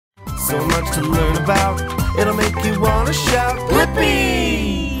so much to learn about. It'll make you want to shout,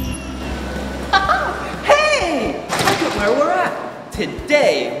 Blippi! Hey! Look at where we're at.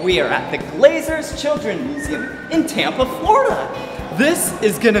 Today, we are at the Glazer's Children's Museum in Tampa, Florida. This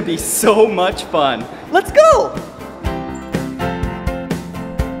is gonna be so much fun. Let's go!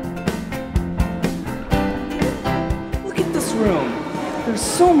 Look at this room. There's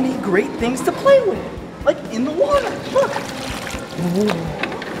so many great things to play with. Like in the water, look.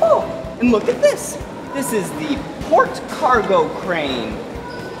 Oh, and look at this. This is the port cargo crane.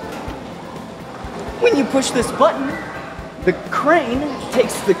 When you push this button, the crane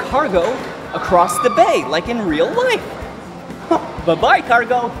takes the cargo across the bay, like in real life. Bye-bye,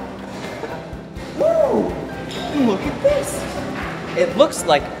 cargo. Woo! And look at this. It looks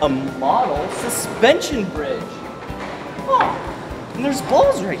like a model suspension bridge. Oh, and there's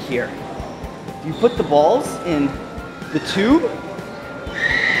balls right here. You put the balls in the tube.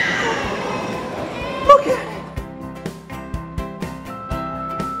 Look at it.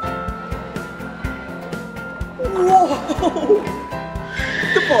 Whoa!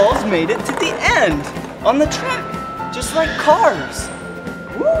 The balls made it to the end on the track, just like cars.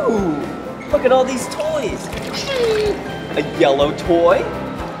 Woo! Look at all these toys. A yellow toy,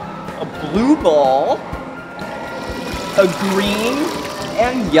 a blue ball, a green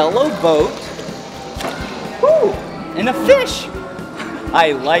and yellow boat. Woo! And a fish.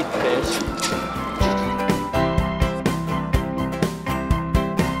 I like fish.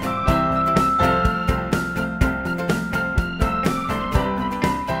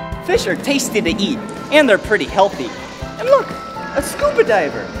 Fish are tasty to eat, and they're pretty healthy. And look, a scuba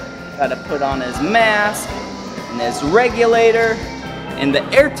diver. Gotta put on his mask and his regulator, and the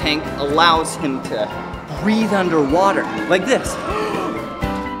air tank allows him to breathe underwater, like this.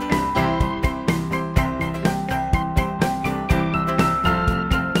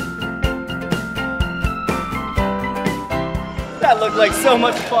 That looked like so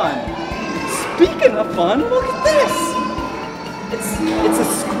much fun. Speaking of fun, look at this. It's a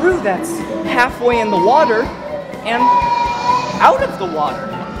screw that's halfway in the water and out of the water.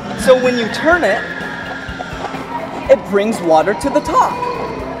 So when you turn it, it brings water to the top.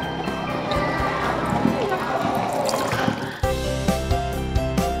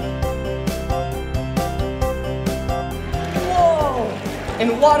 Whoa!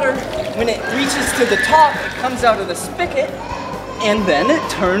 And water, when it reaches to the top, it comes out of the spigot, and then it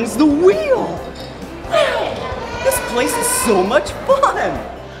turns the wheel. Wow! This place is so much fun!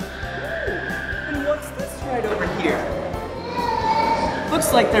 And what's this right over here?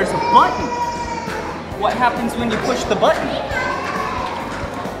 Looks like there's a button. What happens when you push the button?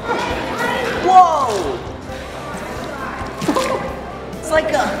 Whoa! It's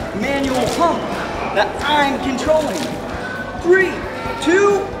like a manual pump that I'm controlling. 3,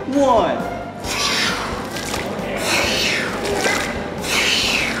 2, 1.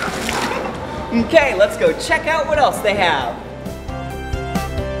 Okay, let's go check out what else they have.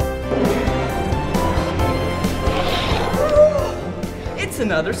 It's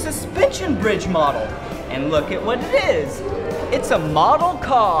another suspension bridge model. And look at what it is. It's a model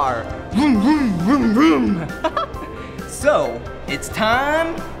car. Vroom, vroom, vroom, vroom. So, it's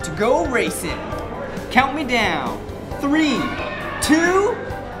time to go racing. Count me down. 3, 2,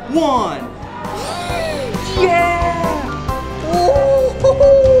 1. Yeah! Ooh.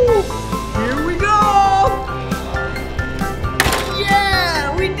 Here we go!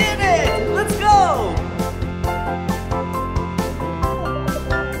 Yeah, we did it! Let's go!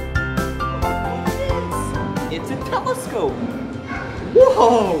 It's a telescope.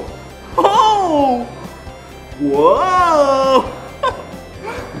 Whoa! Oh! Whoa!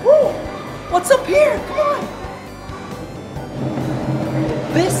 Whoa! What's up here? Come on!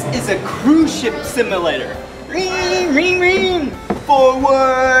 This is a cruise ship simulator. Ring, ring, ring!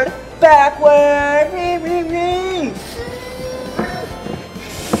 Forward! Backward! Ring, ring, ring!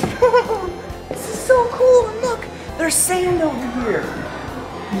 This is so cool! And look, there's sand over here.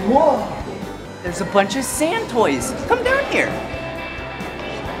 Whoa! There's a bunch of sand toys. Come down here.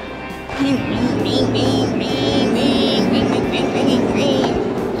 Ring, ring, ring, ring, ring, ring, ring, ring, ring, ring, ring.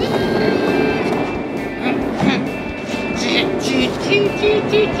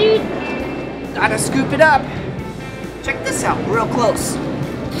 Gotta scoop it up. Check this out, real close.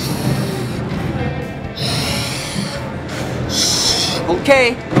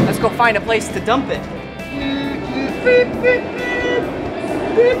 Okay, let's go find a place to dump it.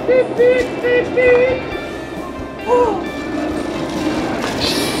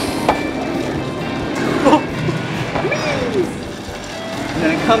 And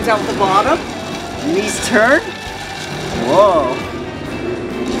then it comes out the bottom, and these turn. Whoa.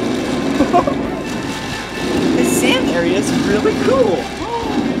 area is really cool.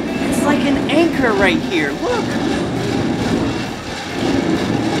 It's like an anchor right here, look.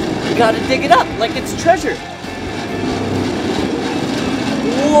 You gotta dig it up like it's treasure.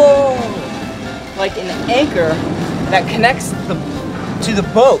 Whoa! Like an anchor that connects to the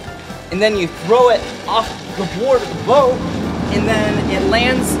boat. And then you throw it off the board of the boat, and then it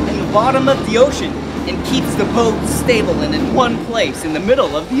lands in the bottom of the ocean and keeps the boat stable and in one place in the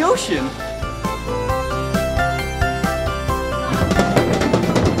middle of the ocean.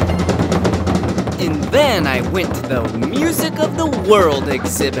 And then I went to the Music of the World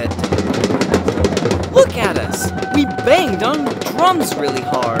exhibit. Look at us! We banged on drums really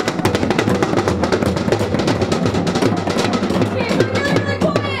hard.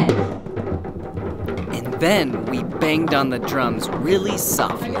 And then we banged on the drums really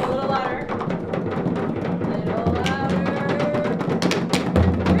softly. A little louder.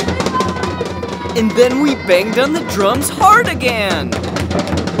 And then we banged on the drums hard again.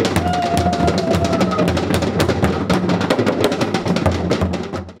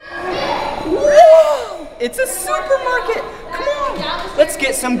 Whoa! It's a supermarket. Come on, let's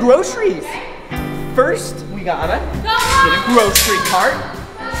get some groceries. First, we gotta get a grocery cart.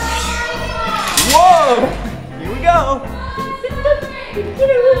 Whoa! Here we go.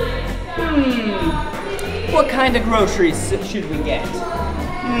 What kind of groceries should we get?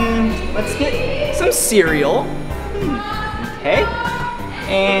 Let's get some cereal. Okay.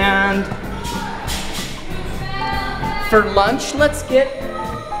 And for lunch, let's get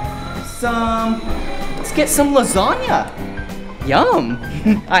some lasagna. Yum.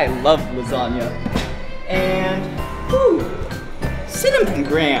 I love lasagna. And cinnamon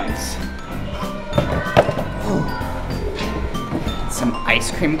grams. Ooh. Some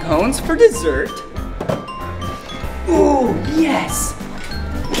ice cream cones for dessert. Ooh, yes.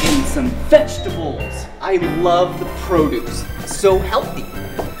 And some vegetables. I love the produce. It's so healthy.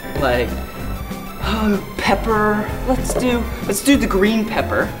 Like pepper. Let's do the green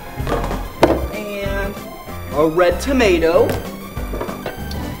pepper. And a red tomato.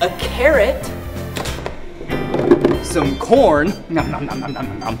 A carrot. Some corn. Nom nom nom nom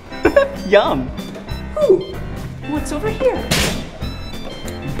nom nom. Yum. Ooh, what's over here?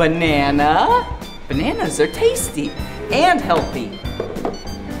 Banana. Bananas are tasty and healthy.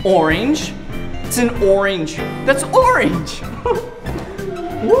 Orange. It's an orange. That's orange.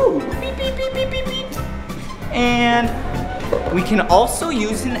 Woo. Beep, beep, beep, beep, beep, beep. And we can also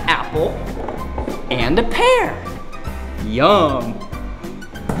use an apple and a pear. Yum.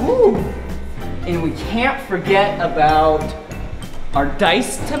 Woo. And we can't forget about our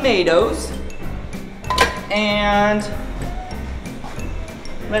diced tomatoes. And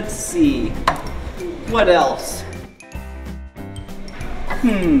let's see. What else?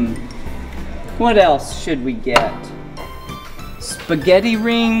 What else should we get? Spaghetti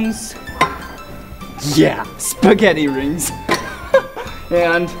rings. Yeah, spaghetti rings.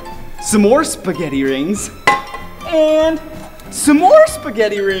 And some more spaghetti rings. And some more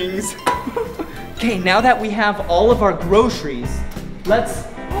spaghetti rings. Okay, now that we have all of our groceries,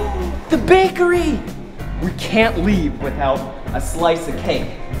 the bakery! We can't leave without a slice of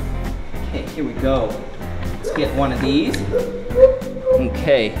cake. Okay, here we go. Let's get one of these.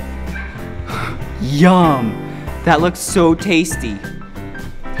 Okay. Yum! That looks so tasty.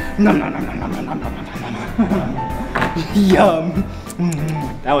 Nom nom nom nom nom nom nom nom nom. Yum!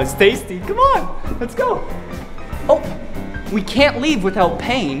 That was tasty. Come on, let's go. Oh, we can't leave without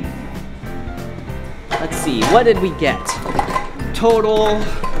paying. Let's see, what did we get? Total,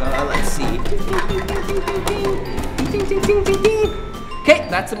 let's see. Okay,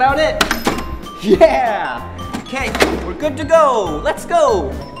 that's about it. Yeah! Okay, we're good to go. Let's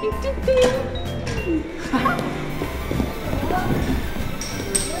go.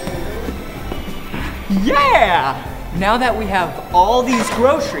 Yeah! Now that we have all these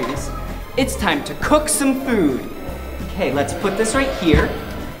groceries, it's time to cook some food. Okay, let's put this right here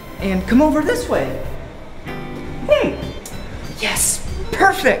and come over this way. Yes,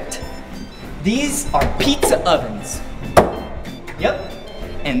 perfect. These are pizza ovens. Yep,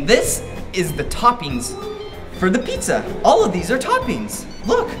 and this is the toppings for the pizza. All of these are toppings.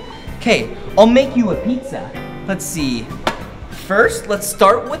 Look, okay, I'll make you a pizza. Let's see. First, let's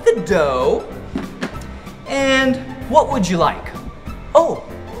start with the dough. And what would you like? Oh,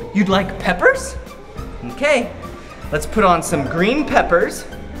 you'd like peppers? Okay, let's put on some green peppers.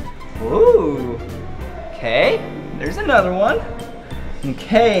 Ooh, okay, there's another one.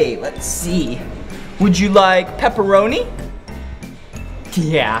 Okay, let's see. Would you like pepperoni?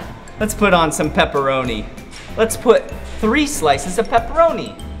 Yeah, let's put on some pepperoni. Let's put 3 slices of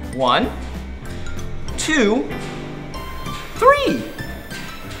pepperoni. 1, 2, 3.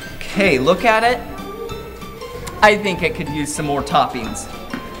 Okay, look at it. I think I could use some more toppings,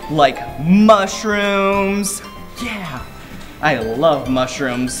 like mushrooms. Yeah, I love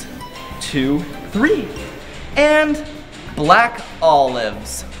mushrooms. 2, 3. And black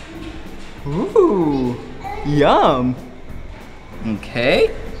olives. Ooh, yum.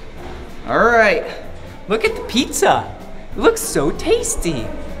 Okay. All right, look at the pizza. It looks so tasty.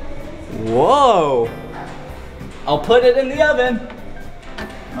 Whoa. I'll put it in the oven.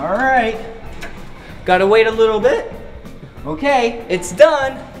 All right. Gotta wait a little bit. Okay, it's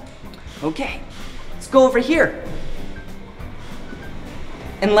done. Okay, let's go over here.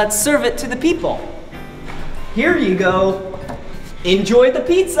 And let's serve it to the people. Here you go. Enjoy the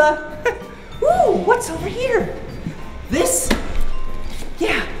pizza. Ooh, what's over here? This,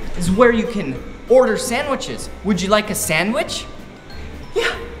 yeah, is where you can order sandwiches. Would you like a sandwich?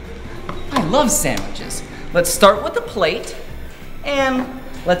 Yeah, I love sandwiches. Let's start with a plate and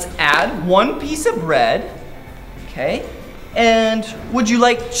let's add 1 piece of bread. Okay, and would you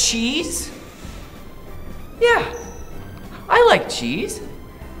like cheese? Yeah, I like cheese.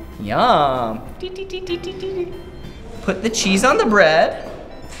 Yum. Put the cheese on the bread.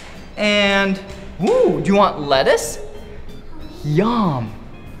 And, ooh, do you want lettuce? Yum.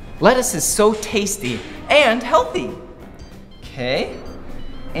 Lettuce is so tasty and healthy. Okay,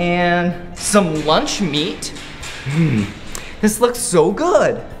 and some lunch meat. This looks so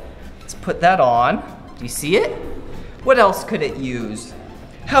good. Let's put that on. Do you see it? What else could it use?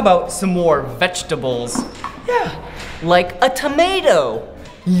 How about some more vegetables? Yeah, like a tomato.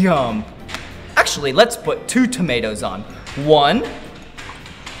 Yum. Actually, let's put 2 tomatoes on. 1,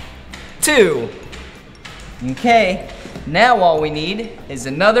 2. Okay, now all we need is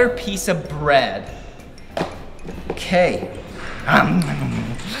another piece of bread. Okay.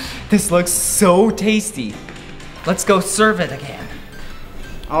 This looks so tasty. Let's go serve it again.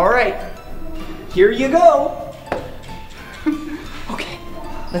 All right, here you go. Okay,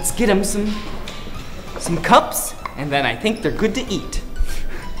 let's get them some cups, and then I think they're good to eat.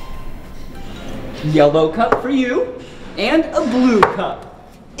 Yellow cup for you, and a blue cup.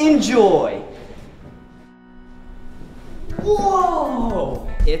 Enjoy. Whoa,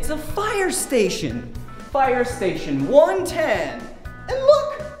 it's a fire station. Fire station 110. And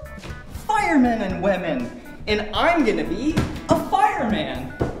look, firemen and women. And I'm gonna be a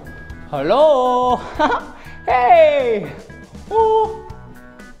fireman. Hello, hey, oh,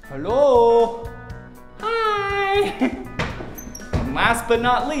 hello, hi. And last but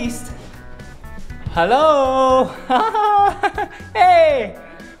not least, hello, hey.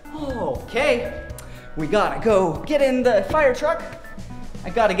 Okay, we gotta go get in the fire truck. I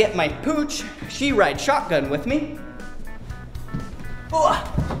gotta get my pooch. She rides shotgun with me.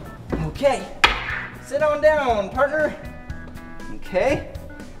 Okay, sit on down, partner. Okay,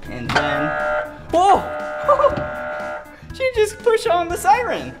 and then, whoa! She just pushed on the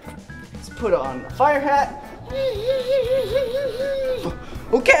siren. Let's put on the fire hat.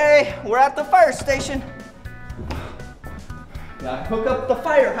 Okay, we're at the fire station. Gotta hook up the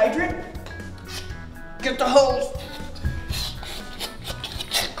fire hydrant. Get the hose.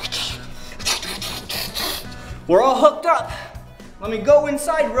 We're all hooked up. Let me go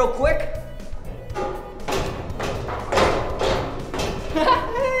inside real quick.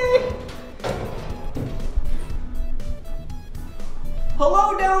 Hey.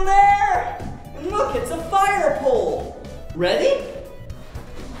 Hello down there. And look, it's a fire pole. Ready?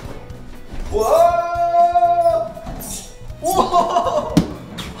 Whoa! Whoa!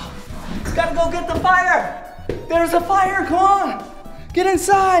 Gotta go get the fire. There's a fire, come on. Get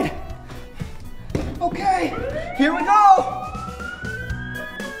inside. Okay, here we go.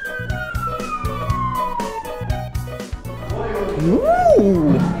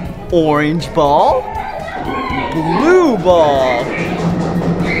 Ooh, orange ball, blue ball.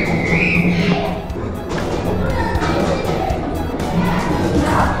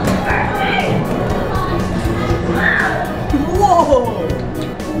 Whoa!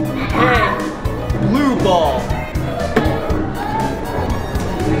 Hey, blue ball.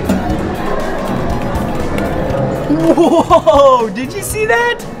 Whoa! Did you see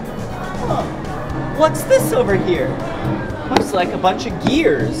that? Huh. What's this over here? Looks like a bunch of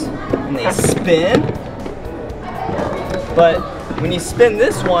gears. And they spin. But when you spin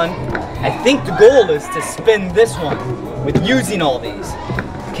this one, I think the goal is to spin this one with using all these.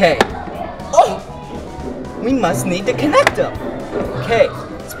 Okay. Oh! We must need to connect them. Okay,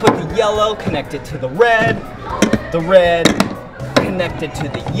 let's put the yellow connected to the red connected to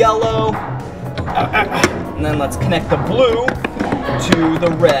the yellow, and then let's connect the blue to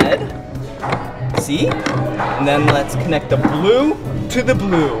the red. See? And then let's connect the blue to the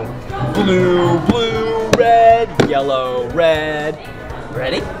blue. Blue, blue, red, yellow, red.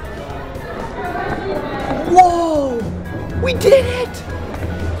 Ready? Whoa! We did it!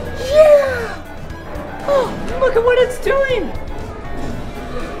 Yeah! Oh, look at what it's doing!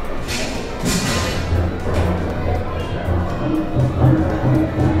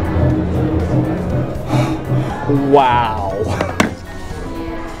 Wow!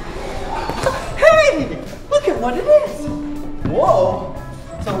 Hey! Look at what it is! Whoa!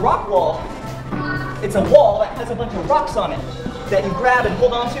 It's a rock wall. It's a wall that has a bunch of rocks on it that you grab and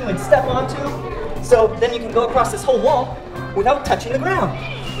hold onto and step onto. So then you can go across this whole wall without touching the ground.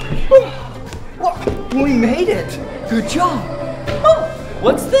 We made it! Good job! Oh,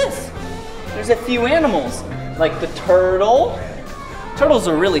 what's this? There's a few animals, like the turtle. Turtles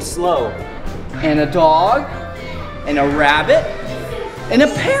are really slow. And a dog, and a rabbit, and a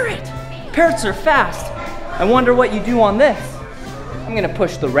parrot. Parrots are fast. I wonder what you do on this. I'm gonna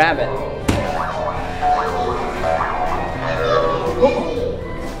push the rabbit.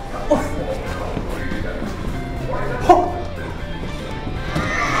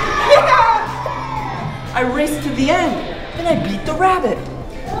 I raced to the end, and I beat the rabbit.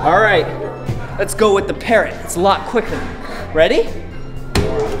 All right, let's go with the parrot. It's a lot quicker. Ready?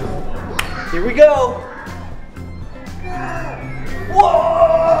 Here we go.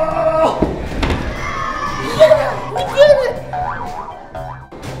 Whoa! Yeah, we did it!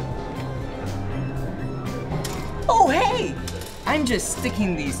 Oh, hey! I'm just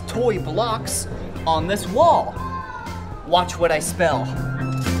sticking these toy blocks on this wall. Watch what I spell.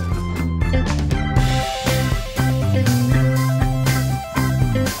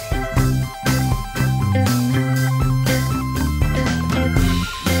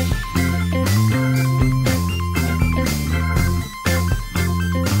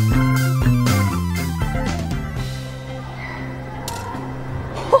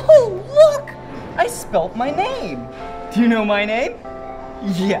 Spelt my name. Do you know my name?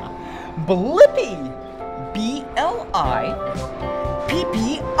 Yeah, Blippi. B-L-I-P-P-I.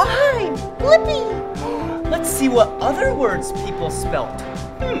 Blippi. Let's see what other words people spelt.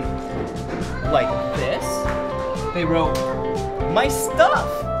 Like this. They wrote my stuff.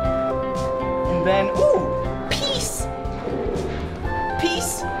 And then, ooh, peace.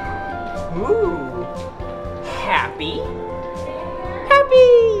 Peace. Ooh, happy.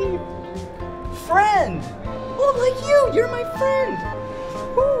 Happy. Friend! Oh, like you're my friend!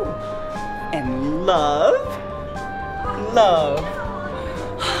 Woo. And love? Love.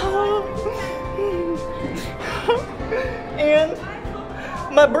 And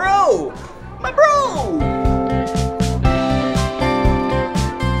my bro! My bro!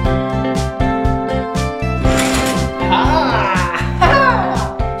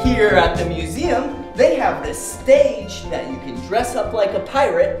 Here at the museum, they have this stage that you can dress up like a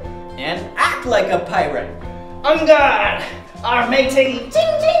pirate and act like a pirate. On guard, our matey. Ding,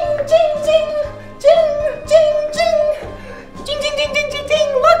 ding, ding, ding, ding, ding, ding, ding, ding, ding, ding, ding, ding.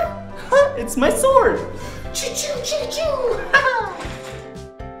 Look, it's my sword. Choo, choo, choo, choo.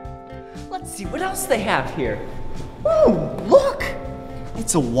 Let's see what else they have here. Ooh, look,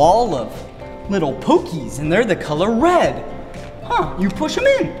 it's a wall of little pokies, and they're the color red. Huh? You push them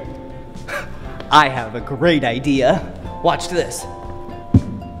in. I have a great idea. Watch this.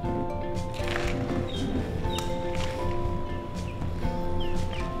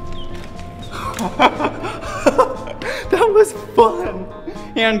 That was fun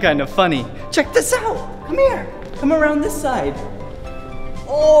and kind of funny. Check this out. Come here. Come around this side.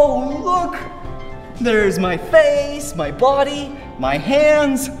 Oh, look. There's my face, my body, my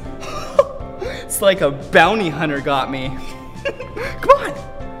hands. It's like a bounty hunter got me. Come on.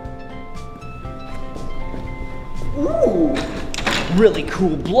 Ooh, really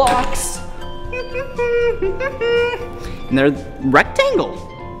cool blocks. And they're rectangle.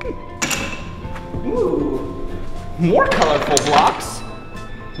 Ooh, more colorful blocks,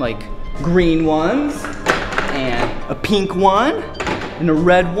 like green ones, and a pink one, and a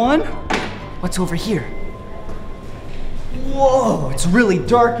red one. What's over here? Whoa, it's really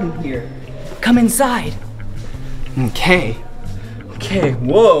dark in here. Come inside. Okay,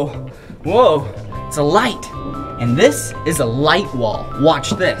 whoa, it's a light. And this is a light wall. Watch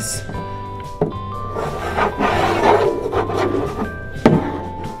this.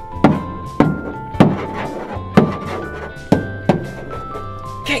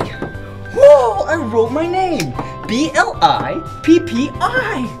 Okay, whoa, I wrote my name. B-L-I-P-P-I.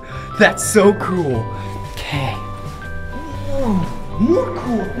 That's so cool. Okay. Whoa, more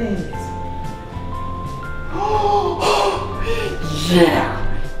cool things. Yeah,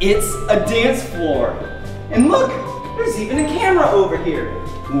 It's a dance floor. And look, there's even a camera over here.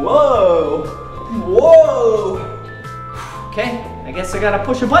 Whoa, whoa. Okay, I guess I gotta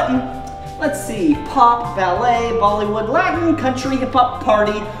push a button. Let's see, pop, ballet, Bollywood, Latin, country, hip hop,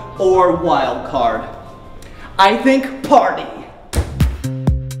 party, or wild card. I think party.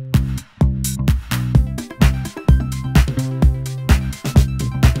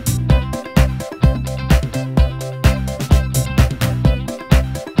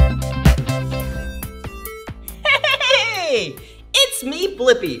 Hey, it's me,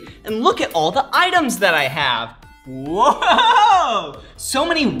 Blippi, and look at all the items that I have. Whoa, so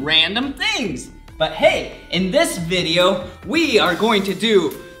many random things. But hey, in this video, we are going to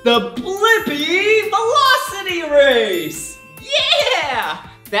do the Blippi Velocity Race! Yeah!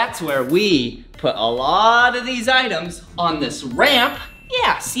 That's where we put a lot of these items on this ramp.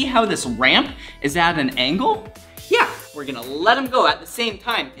 Yeah, see how this ramp is at an angle? Yeah, we're gonna let them go at the same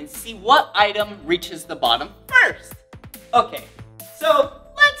time and see what item reaches the bottom first. Okay, so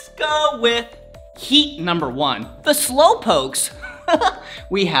let's go with heat number 1, the slowpokes.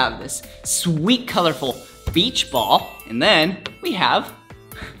 We have this sweet, colorful beach ball, and then we have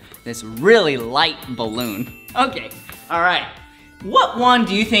this really light balloon. Okay, all right. What one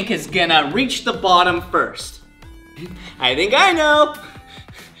do you think is gonna reach the bottom first? I think I know.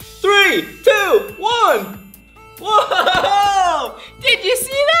 3, 2, 1. Whoa! Did you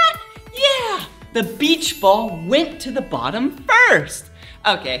see that? Yeah, the beach ball went to the bottom first.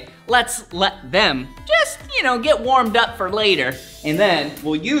 Okay, let's let them just, get warmed up for later. And then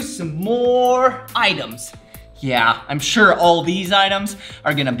we'll use some more items. Yeah, I'm sure all these items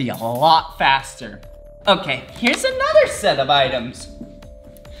are gonna be a lot faster. Okay, here's another set of items.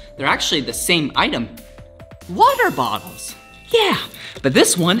 They're actually the same item. Water bottles. Yeah, but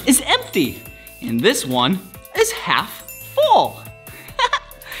this one is empty. And this one is half full.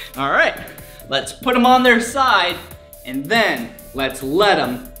 All right, let's put them on their side and then let's let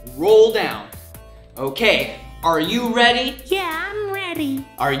them roll down. Okay, are you ready? Yeah, I'm ready.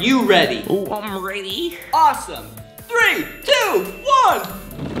 Are you ready? Oh, I'm ready. Awesome. 3, 2, 1.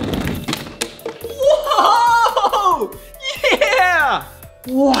 Whoa! Yeah!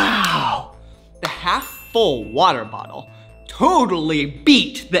 Wow! The half-full water bottle totally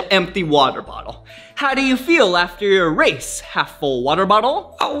beat the empty water bottle. How do you feel after your race, half-full water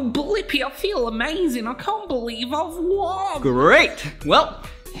bottle? Oh, Blippi, I feel amazing. I can't believe I've won. Great. Well,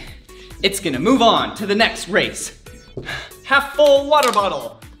 it's gonna move on to the next race. Half-full water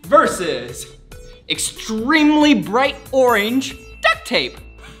bottle versus extremely bright orange duct tape.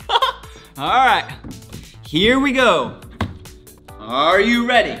 All right, here we go. Are you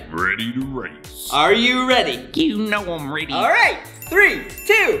ready? Ready to race. Are you ready? You know I'm ready. All right, 3,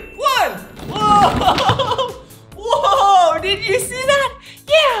 2, 1. Whoa! Whoa, did you see that?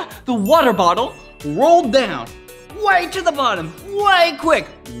 Yeah, the water bottle rolled down way to the bottom, way quick,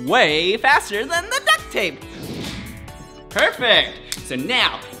 way faster than the duct tape. Perfect. So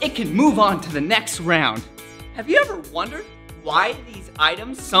now it can move on to the next round. Have you ever wondered why these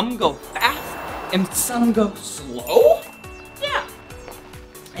items, some go fast and some go slow? Yeah,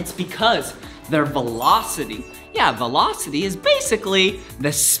 it's because their velocity. Yeah, velocity is basically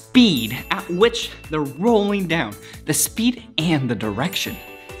the speed at which they're rolling down, the speed and the direction.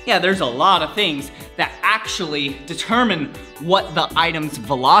 Yeah, there's a lot of things that actually determine what the item's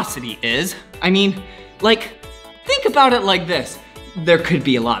velocity is. I mean, think about it like this. There could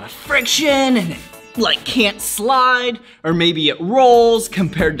be a lot of friction and it can't slide, or maybe it rolls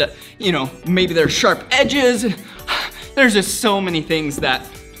compared to, maybe there's sharp edges. There's just so many things that,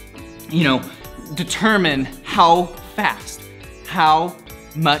 determine how fast, how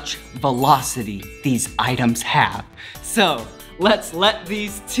much velocity these items have. So let's let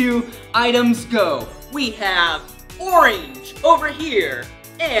these two items go. We have orange over here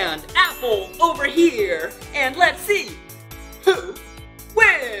and apple over here. And let's see who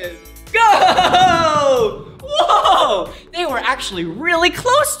wins. Go! Whoa! They were actually really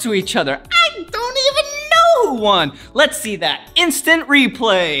close to each other. I don't even know who won. Let's see that instant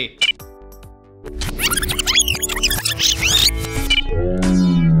replay.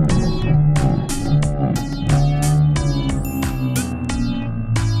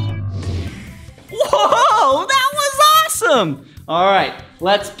 Whoa, that was awesome! All right,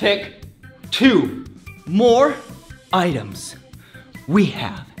 let's pick 2 more items. We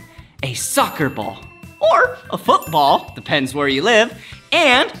have a soccer ball, or a football, depends where you live,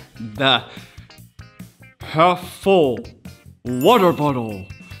 and the half-full water bottle,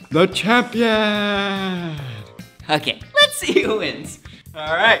 the champion. Okay, let's see who wins.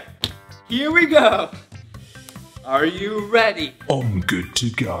 All right, here we go. Are you ready? I'm good to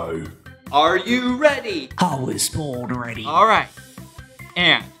go. Are you ready? I was born ready. All right.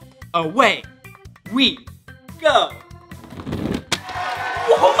 And away we go.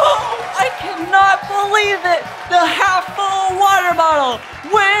 Whoa! I cannot believe it! The half-full water bottle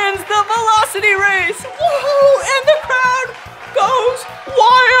wins the velocity race! Woohoo! And the crowd goes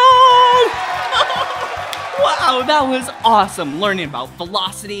wild! Wow, that was awesome learning about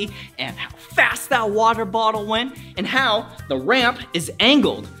velocity and how fast that water bottle went and how the ramp is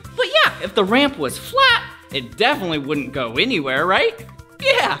angled. But yeah, if the ramp was flat, it definitely wouldn't go anywhere, right?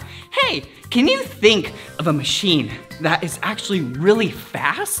 Yeah. Hey, can you think of a machine that is actually really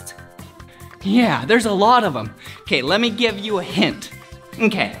fast? Yeah, there's a lot of them. Okay, let me give you a hint.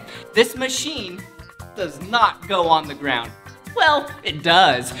 Okay, this machine does not go on the ground. Well, it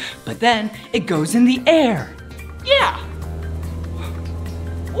does, but then it goes in the air. Yeah.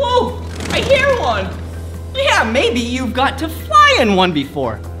 Whoa, I hear one. Yeah, maybe you've got to fly in one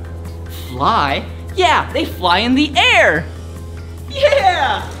before. Fly? Yeah, they fly in the air.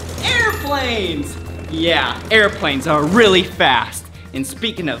 Yeah, airplanes. Yeah, airplanes are really fast. And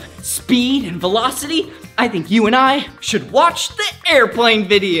speaking of speed and velocity, I think you and I should watch the airplane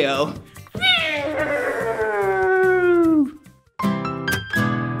video.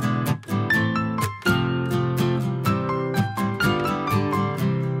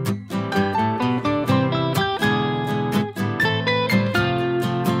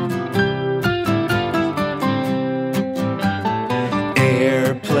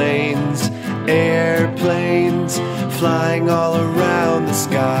 Airplanes, airplanes, flying all around the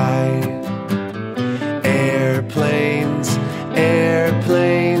sky. Airplanes,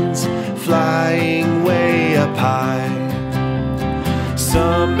 airplanes, flying way up high.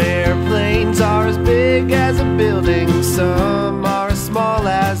 Some airplanes are as big as a building, some are as small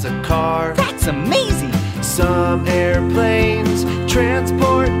as a car. That's amazing. Some airplanes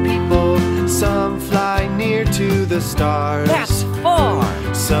transport people, some fly near to the stars. That's far.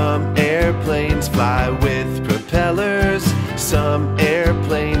 Some airplanes fly with propellers, some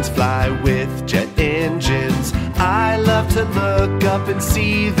airplanes fly with jet engines. I love to look up and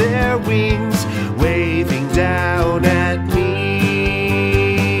see their wings waving down at me.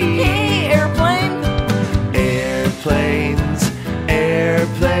 Hey, airplane. Airplanes,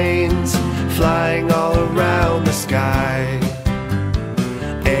 airplanes, flying all around the sky.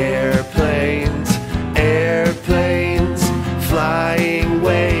 Airplanes, airplanes, flying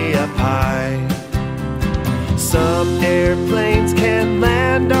way up high. Some airplanes can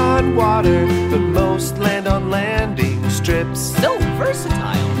land on water, but most land on landing strips. So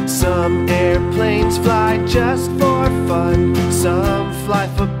versatile. Some airplanes fly just for fun, some fly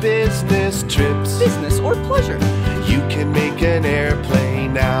for business trips. Business or pleasure. You can make an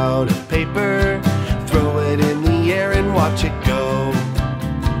airplane out of paper, throw it in the air and watch it go.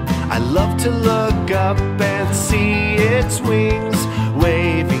 I love to look up and see its wings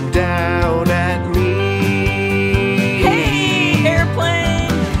waving down at me. Hey,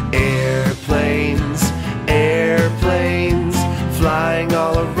 airplane. Airplanes, airplanes, flying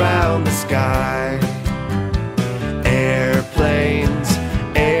all around the sky. Airplanes,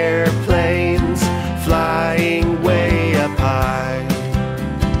 airplanes, flying way up high.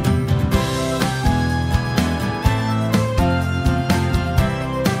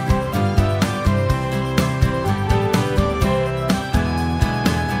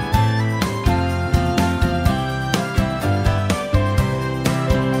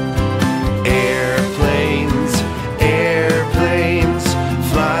 Airplanes, airplanes,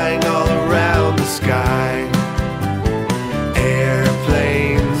 flying all around the sky.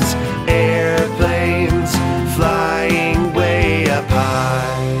 Airplanes, airplanes, flying way up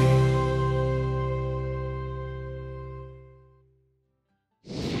high.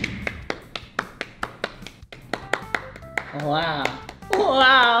 Wow.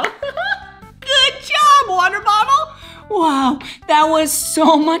 Wow. Good job, water bottle. Wow, that was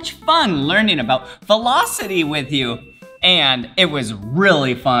so much fun learning about velocity with you. And it was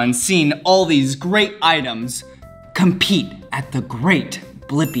really fun seeing all these great items compete at the great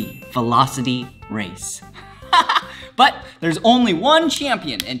Blippi Velocity Race. But there's only one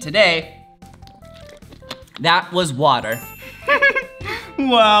champion, and today, that was water.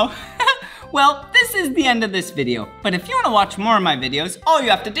 Wow. Well, this is the end of this video, but if you want to watch more of my videos, all you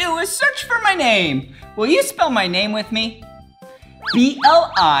have to do is search for my name. Will you spell my name with me?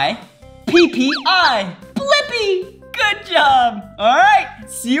 B-L-I-P-P-I, Blippi. Good job. All right,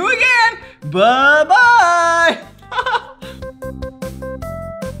 see you again. Bye-bye.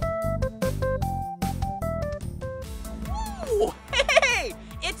 Hey,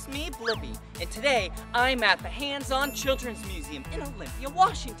 it's me, Blippi, and today I'm at the Hands-On Children's Museum in Olympia,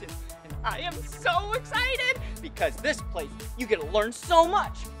 Washington. And I am so excited because this place, you get to learn so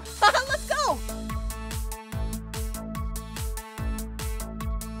much. Let's go.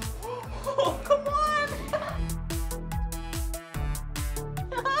 Oh, come on.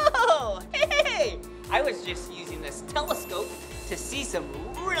 Oh, hey. I was just using this telescope to see some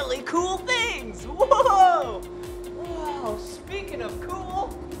really cool things. Whoa. Whoa, speaking of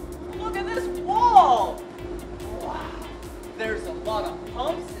cool, look at this wall. Wow. There's a lot of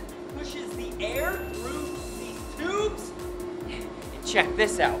pumps and pushes the air through these tubes. And check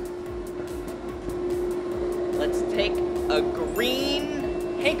this out. Let's take a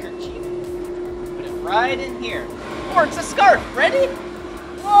green handkerchief, put it right in here. Or it's a scarf. Ready?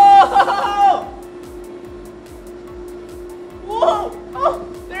 Whoa! Whoa! Oh,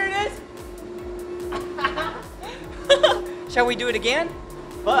 there it is. Shall we do it again?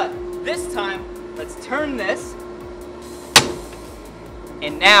 But this time, let's turn this.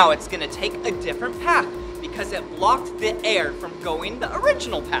 And now it's gonna take a different path because it blocked the air from going the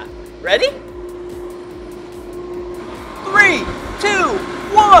original path. Ready? 3, 2,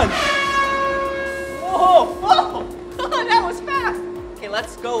 1. Whoa, whoa, that was fast. Okay,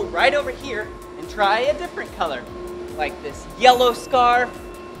 let's go right over here and try a different color. Like this yellow scarf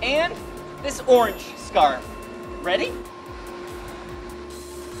and this orange scarf. Ready?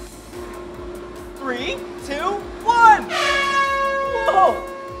 3, 2, 1. Whoa!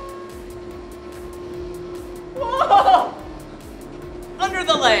 Whoa! Under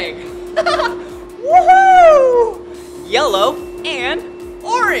the leg. Woohoo! Yellow and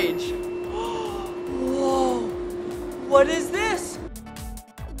orange. Whoa! What is this?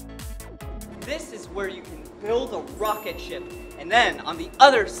 This is where you can build a rocket ship, and then on the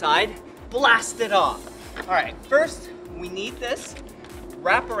other side, blast it off. All right, first we need this.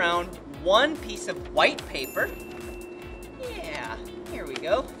 Wrap around one piece of white paper. Yeah, here we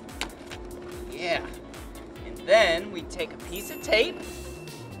go. Yeah, and then we take a piece of tape.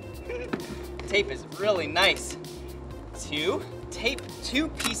 Tape is really nice to tape two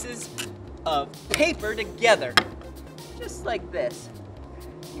pieces of paper together, just like this.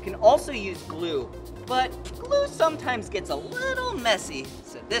 You can also use glue, but glue sometimes gets a little messy,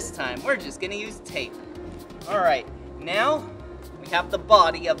 so this time we're just gonna use tape. All right, now we have the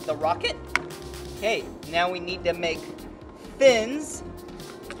body of the rocket. Okay, now we need to make fins,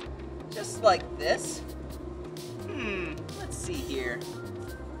 just like this. Let's see here.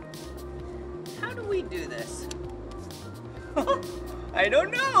 How do we do this? I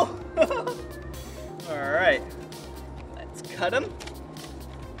don't know. All right, let's cut them.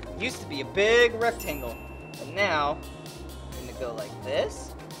 Used to be a big rectangle, but now I'm gonna go like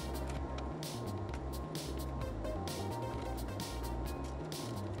this.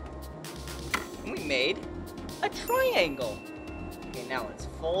 And we made a triangle. Okay, now let's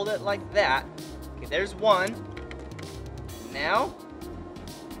fold it like that. Okay, there's one. Now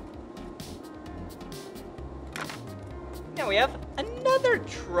we have another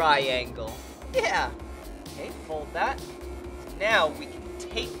triangle. Yeah. Okay, fold that. Now we can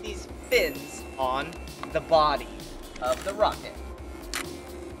tape these fins on the body of the rocket.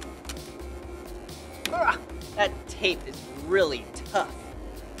 Ah, that tape is really tough.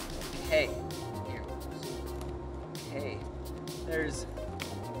 Okay, here. Okay, there's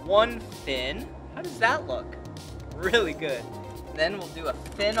one fin. How does that look? Really good. Then we'll do a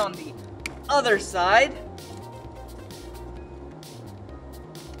fin on the other side.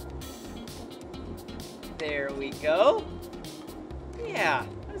 There we go. Yeah,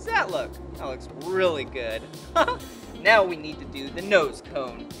 how does that look? That looks really good. Now we need to do the nose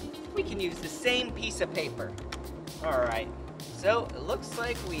cone. We can use the same piece of paper. All right, so it looks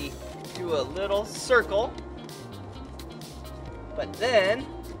like we do a little circle, but then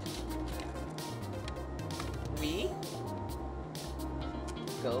we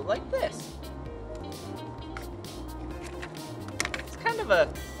go like this. It's kind of a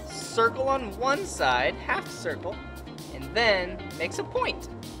circle on one side, half circle, and then makes a point.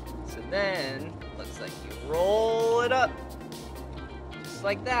 So then, looks like you roll it up, just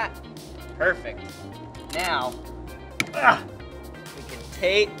like that. Perfect. Now, we can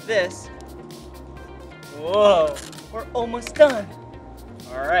tape this. Whoa, we're almost done.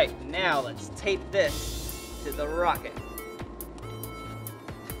 All right, now let's tape this to the rocket.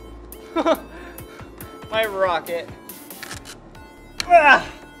 My rocket.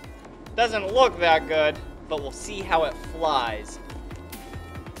 Doesn't look that good, but we'll see how it flies.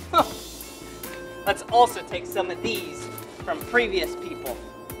 Let's also take some of these from previous people,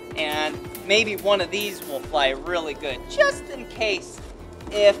 and maybe one of these will fly really good, just in case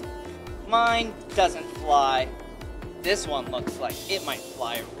if Mine doesn't fly. This one looks like it might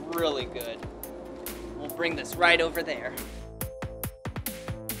fly really good. We'll bring this right over there.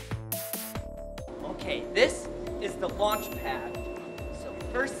 Okay, this is the launch pad. So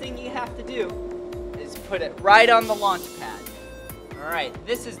first thing you have to do is put it right on the launch pad. All right,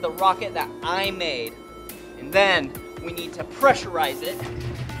 this is the rocket that I made. And then we need to pressurize it.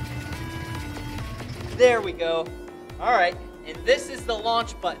 There we go. All right, and this is the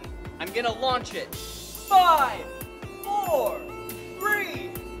launch button. I'm gonna launch it. 5, 4,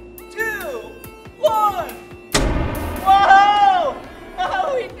 3, 2, 1. Whoa!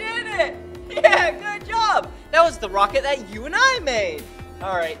 Oh, we did it! Yeah, good job. That was the rocket that you and I made.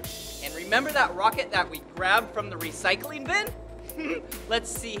 All right, and remember that rocket that we grabbed from the recycling bin? Let's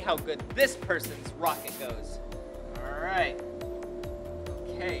see how good this person's rocket goes. All right.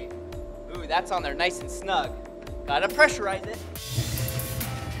 Okay. Ooh, that's on there nice and snug. Gotta pressurize it.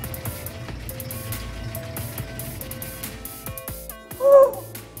 Woo!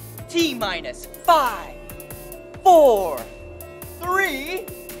 T-minus 5, 4, 3,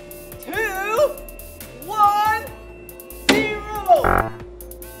 2, 1, 0.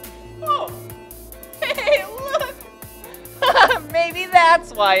 Oh. Hey, look! Maybe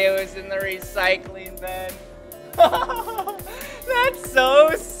that's why it was in the recycling bin. That's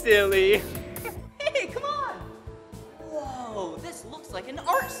so silly. Hey, come on! Whoa, this looks like an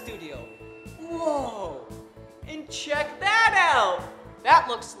art studio. Whoa! And check that out! That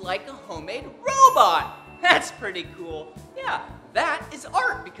looks like a homemade robot. That's pretty cool. Yeah, that is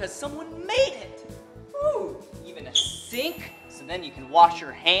art because someone made it. Ooh, even a sink, so then you can wash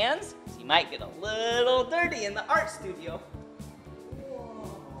your hands. So you might get a little dirty in the art studio.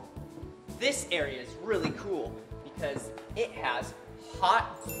 Whoa. This area is really cool because it has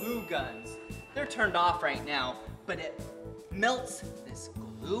hot glue guns. They're turned off right now, but it melts this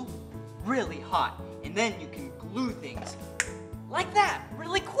glue really hot, and then you can glue things like that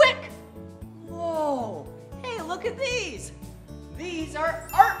really quick. Whoa, hey, look at these. These are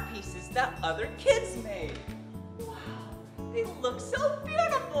art pieces that other kids made. Wow, they look so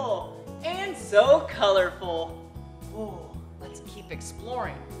beautiful and so colorful. Whoa, let's keep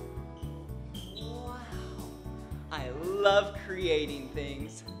exploring. Wow, I love creating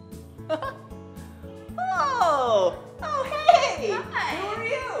things. Oh, hey! Hi. Who are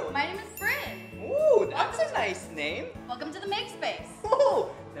you? My name is Bryn. Ooh, that's a nice name. Welcome to the Makespace. Ooh,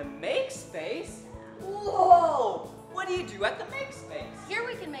 the Makespace? Whoa! What do you do at the Makespace? Here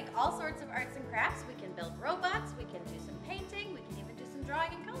we can make all sorts of arts and crafts. We can build robots, we can do some painting, we can even do some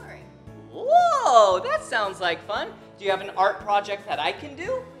drawing and coloring. Whoa, that sounds like fun. Do you have an art project that I can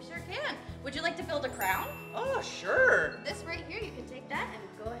do? We sure can. Would you like to build a crown? Oh, sure. This right here, you can take that and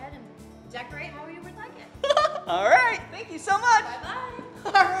go ahead and decorate how you would like it. All right, thank you so much. Bye-bye.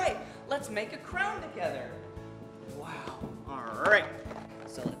 All right, let's make a crown together. Wow, all right.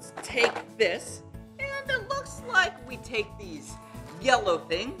 So let's take this, and it looks like we take these yellow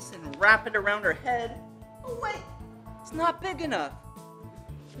things and wrap it around her head. Oh wait, it's not big enough.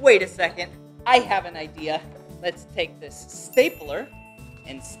 Wait a second, I have an idea. Let's take this stapler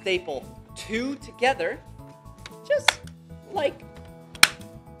and staple 2 together, just like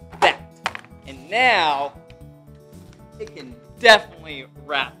that. And now, it can definitely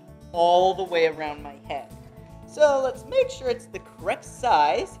wrap all the way around my head. So let's make sure it's the correct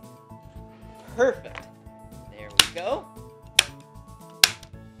size. Perfect. There we go.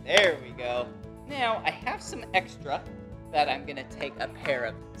 There we go. Now I have some extra that I'm gonna take a pair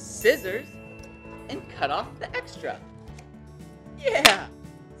of scissors and cut off the extra. Yeah.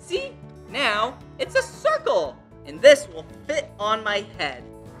 See? Now it's a circle. And this will fit on my head.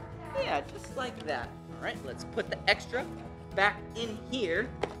 Yeah, just like that. All right, let's put the extra back in here.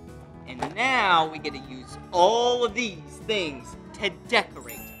 And now we get to use all of these things to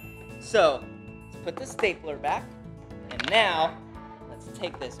decorate. So, let's put the stapler back. And now, let's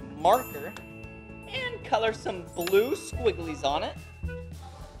take this marker and color some blue squigglies on it.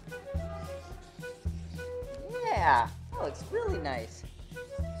 Yeah, that looks really nice.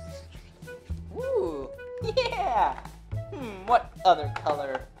 Ooh, yeah. What other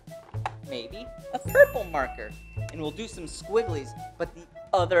color? Maybe a purple marker. And we'll do some squigglies, but the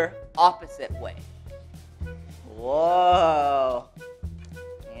other opposite way. Whoa.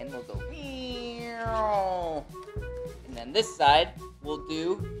 And we'll go meow. And then this side, we'll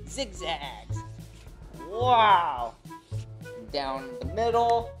do zigzags. Wow. Down the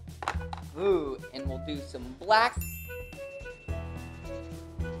middle. Ooh, and we'll do some black.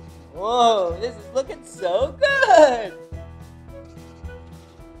 Whoa, this is looking so good.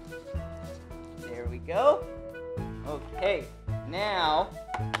 There we go. Okay, now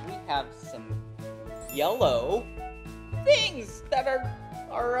we have some yellow things that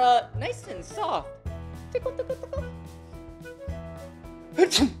are nice and soft. Tickle, tickle, tickle.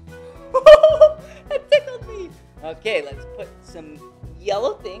 That tickled me. Okay, let's put some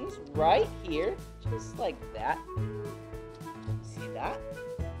yellow things right here, just like that. See that?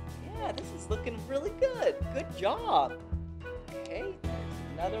 Yeah, this is looking really good. Good job. Okay, there's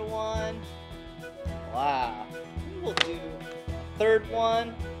another one. Wow. We'll do a third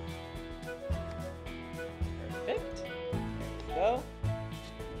one. Perfect. There we go.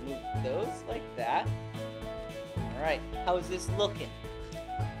 Move those like that. All right, how is this looking?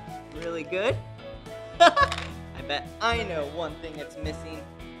 Really good? I bet I know one thing it's missing.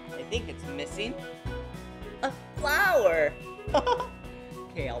 I think it's missing a flower.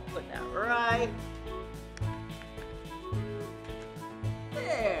 Okay, I'll put that right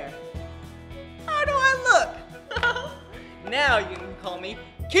there. How do I look? Now you can call me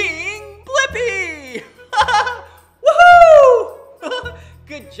King Blippi. Woohoo!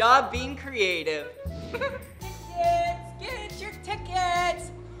 Good job being creative. Tickets, get your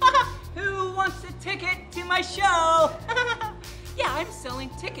tickets. Who wants a ticket to my show? Yeah, I'm selling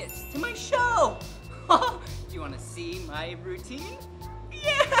tickets to my show. Do you want to see my routine?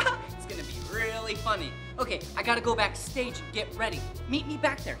 Yeah, it's gonna be really funny. Okay, I gotta go backstage and get ready. Meet me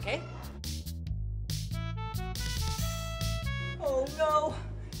back there, okay? Oh no,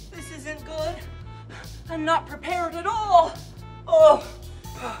 this isn't good. I'm not prepared at all. Oh,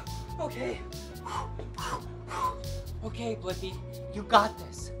 okay. Okay, Blippi, you got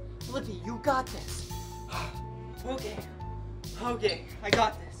this. Blippi, you got this. Okay, I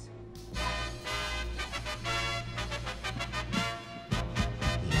got this.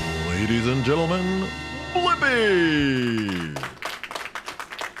 Ladies and gentlemen, Blippi!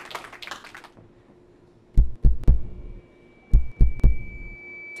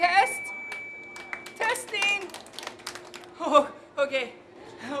 Testing! Oh, okay.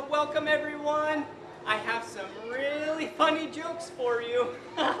 Welcome everyone. I have some really funny jokes for you.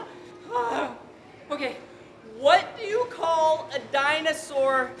 Okay, what do you call a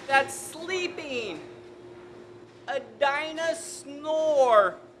dinosaur that's sleeping? A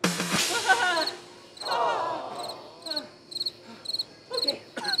dinosaur. Okay,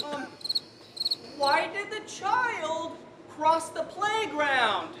 why did the child cross the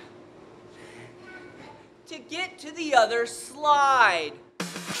playground? To get to the other slide.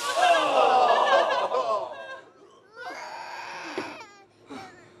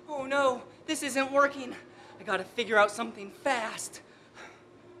 Oh no, this isn't working. I gotta figure out something fast.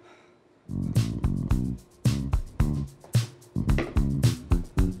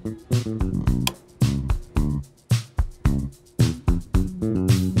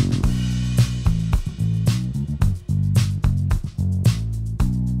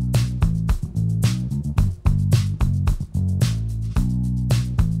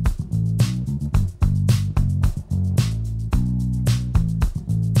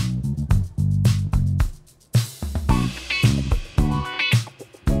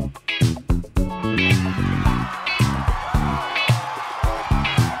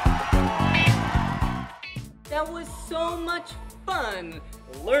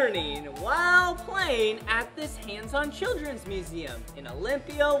 Learning while playing at this hands-on children's museum in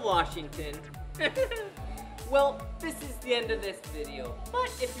Olympia, Washington. Well, this is the end of this video, but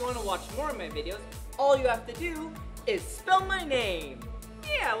if you want to watch more of my videos, all you have to do is spell my name.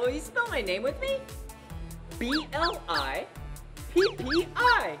 Yeah, will you spell my name with me? B-L-I-P-P-I.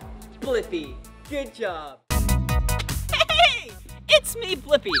 Blippi. Good job. Hey, it's me,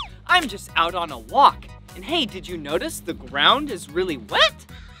 Blippi. I'm just out on a walk. And hey, did you notice the ground is really wet?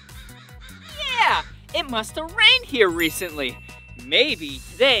 Yeah, it must have rained here recently. Maybe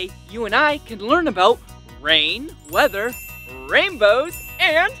today you and I can learn about rain, weather, rainbows,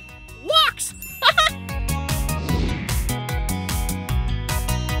 and walks.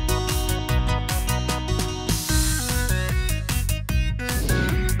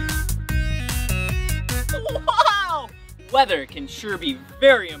 Wow! Weather can sure be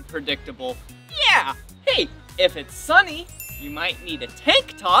very unpredictable. Yeah! Hey, if it's sunny, you might need a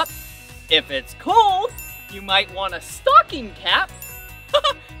tank top. If it's cold, you might want a stocking cap.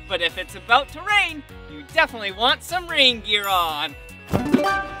 But if it's about to rain, you definitely want some rain gear on.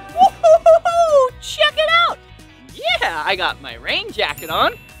 Woo-hoo-hoo-hoo! Check it out! Yeah, I got my rain jacket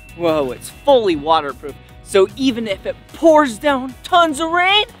on. Whoa, it's fully waterproof. So even if it pours down tons of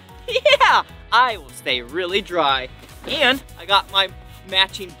rain, yeah, I will stay really dry. And I got my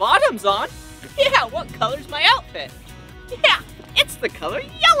matching bottoms on. Yeah, what color's my outfit? Yeah, it's the color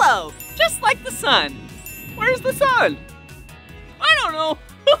yellow, just like the sun. Where's the sun? I don't know.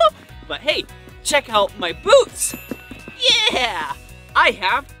 But hey, check out my boots. Yeah, I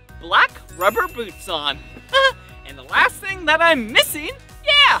have black rubber boots on. And the last thing that I'm missing,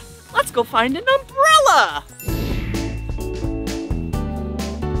 yeah, let's go find an umbrella.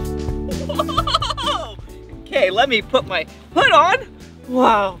 Whoa! Okay, let me put my hood on.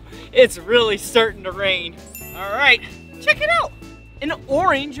 Wow, it's really starting to rain. All right, check it out, an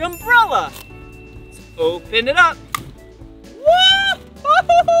orange umbrella. Let's open it up. Whoa!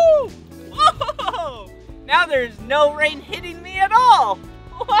 Whoa! Now there's no rain hitting me at all.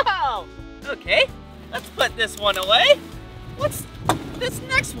 Wow. Okay, let's put this one away. What's this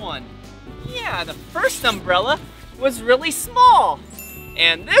next one? Yeah, the first umbrella was really small.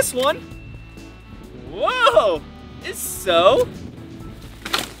 And this one, whoa, is so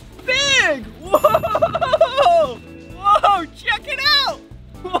big. Whoa! Whoa, check it out.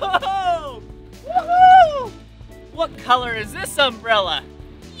 Whoa! Woohoo! What color is this umbrella?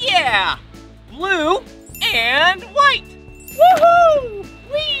 Yeah, blue and white. Woohoo!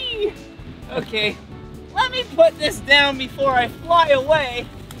 Whee! Okay, let me put this down before I fly away.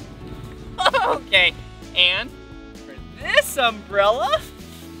 Okay, and for this umbrella,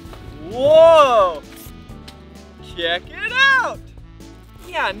 whoa! Check it out!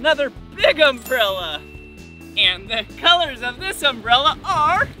 Yeah, another big umbrella. And the colors of this umbrella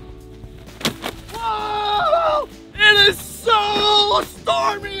are, whoa! It is so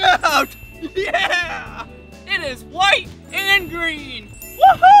stormy out! Yeah! It is white and green.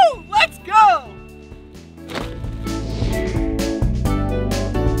 Woohoo! Let's go!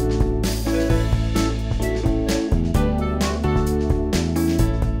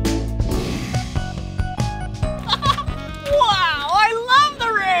 Wow, I love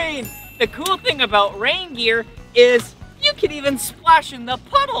the rain! The cool thing about rain gear is you can even splash in the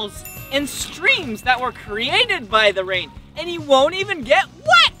puddles and streams that were created by the rain, and you won't even get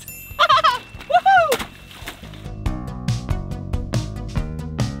wet! Woohoo!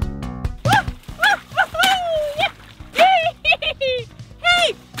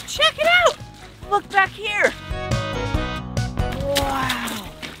 Hey, check it out! Look back here! Wow!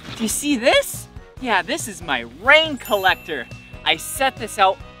 Do you see this? Yeah, this is my rain collector. I set this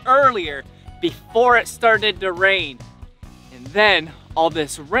out earlier before it started to rain. And then all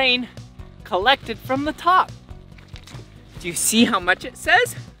this rain collected from the top. Do you see how much it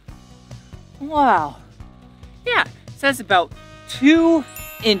says? Wow. Yeah, it says about 2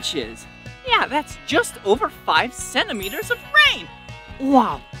 inches. Yeah, that's just over 5 centimeters of rain.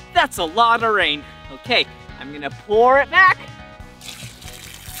 Wow, that's a lot of rain. Okay, I'm gonna pour it back.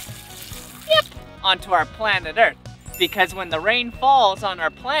 Yep, onto our planet Earth. Because when the rain falls on our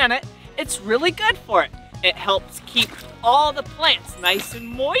planet, it's really good for it. It helps keep all the plants nice and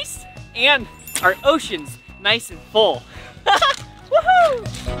moist and our oceans nice and full. Woohoo!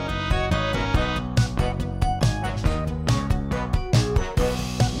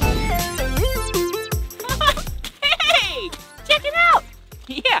 Hey, check it out.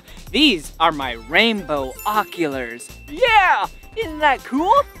 Yeah, these are my rainbow oculars. Yeah, isn't that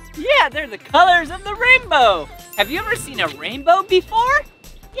cool? Yeah, they're the colors of the rainbow. Have you ever seen a rainbow before?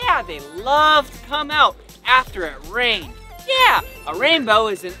 Yeah, they love to come out after it rains. Yeah, a rainbow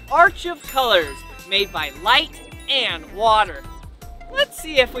is an arch of colors made by light and water. Let's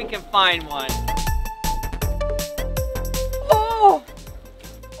see if we can find one. Oh!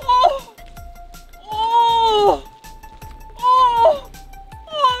 Oh! Oh! Oh!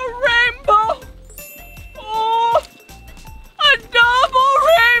 A rainbow! Oh! A double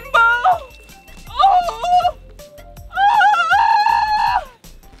rainbow! Oh! Ah!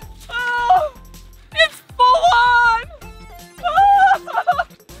 Oh! It's full on! Ah!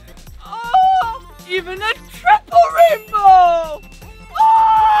 Oh! Even a triple rainbow!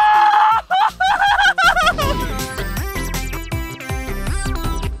 Ah!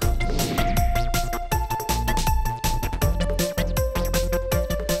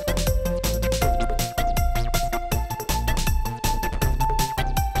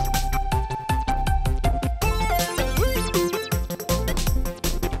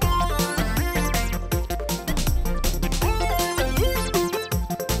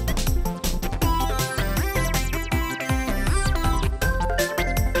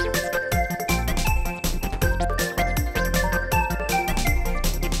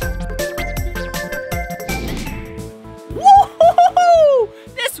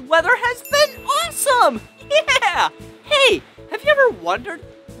 Weather has been awesome! Yeah! Hey, have you ever wondered,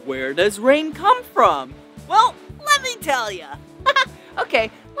 where does rain come from? Well, let me tell you.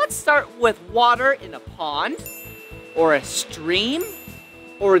 Okay, let's start with water in a pond, or a stream,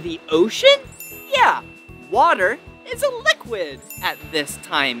 or the ocean. Yeah, water is a liquid at this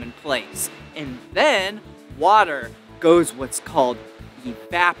time and place. And then water goes what's called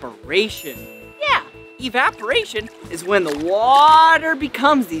evaporation. Yeah, evaporation is when the water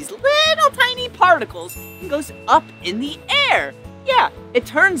becomes these little tiny particles and goes up in the air. Yeah, it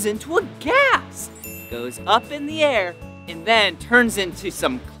turns into a gas, goes up in the air, and then turns into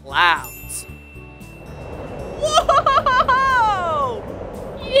some clouds. Whoa!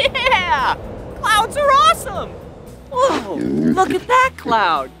 Yeah! Clouds are awesome! Whoa, look at that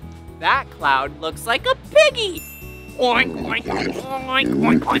cloud. That cloud looks like a piggy. Oink, oink, oink, oink,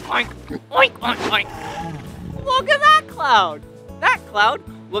 oink, oink, oink, oink, oink. Look at that cloud. That cloud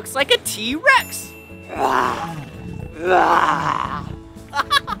looks like a T-Rex.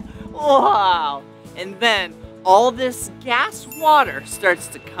 Wow. And then all this gas water starts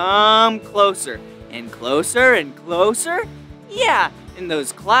to come closer and closer and closer. Yeah, and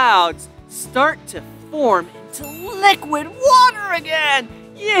those clouds start to form into liquid water again.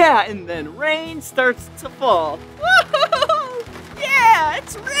 Yeah, and then rain starts to fall. Whoa! Yeah,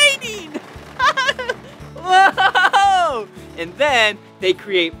 it's raining. Whoa! And then they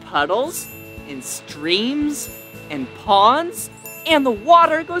create puddles and streams and ponds, and the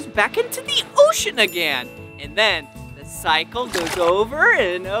water goes back into the ocean again. And then the cycle goes over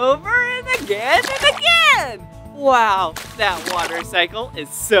and over and again and again. Wow, that water cycle is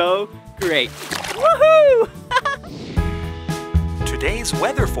so great. Woohoo! Today's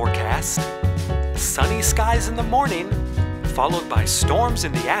weather forecast: sunny skies in the morning, followed by storms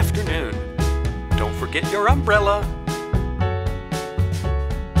in the afternoon. Don't forget your umbrella.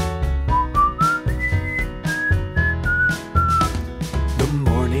 The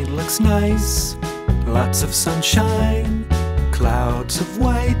morning looks nice, lots of sunshine, clouds of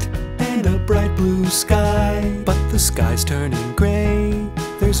white, and a bright blue sky. But the sky's turning gray,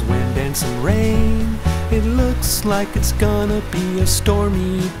 there's wind and some rain. It looks like it's gonna be a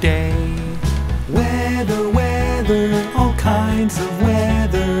stormy day. Weather, weather, all kinds of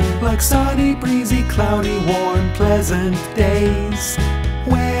weather, like sunny, breezy, cloudy, warm, pleasant days.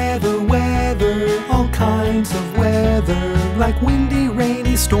 Weather, weather, all kinds of weather, like windy,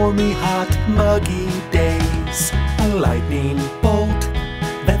 rainy, stormy, hot, muggy days. A lightning bolt,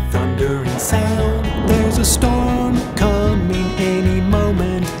 that thundering sound. There's a storm coming any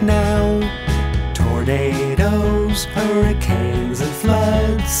moment now. Tornadoes, hurricanes, and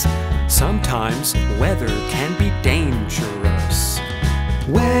floods. Sometimes weather can be dangerous.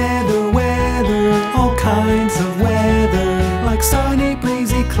 Weather, weather, all kinds of weather, like sunny,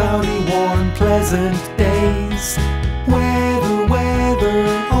 breezy, cloudy, warm, pleasant days. Weather, weather,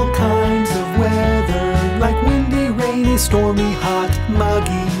 all kinds of weather, like windy, rainy, stormy, hot,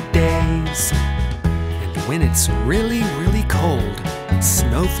 muggy days. And when it's really, really cold,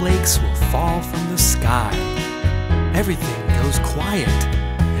 snowflakes will fall from the sky. Everything goes quiet,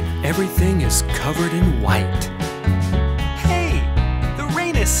 and everything is covered in white. Hey, the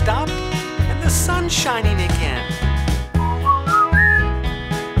rain has stopped and the sun's shining again.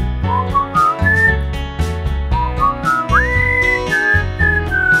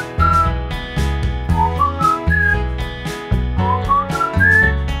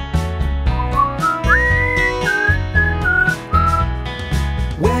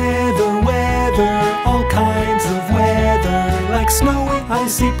 Snowy,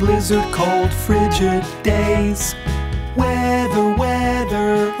 icy, blizzard, cold, frigid days. Weather,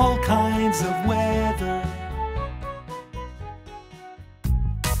 weather, all kinds of weather.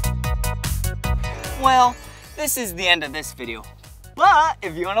 Well, this is the end of this video. But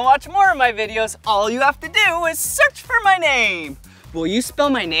if you want to watch more of my videos, all you have to do is search for my name. Will you spell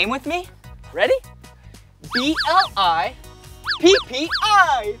my name with me? Ready? B-L-I-P-P-I.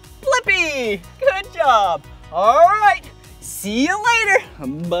 Blippi. Good job. All right. See you later.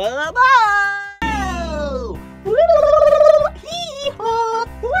 Bye-bye.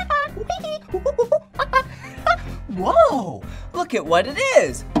 Whoa, look at what it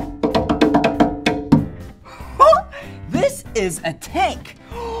is. This is a tank.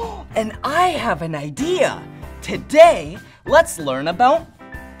 And I have an idea. Today, let's learn about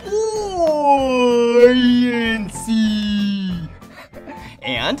buoyancy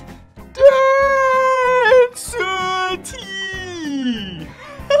and density.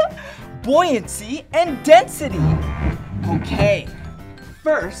 Buoyancy and density. Okay,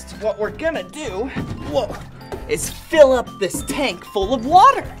 first what we're gonna do, is fill up this tank full of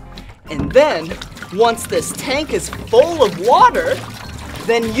water. And then, once this tank is full of water,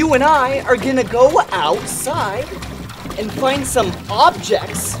 then you and I are gonna go outside and find some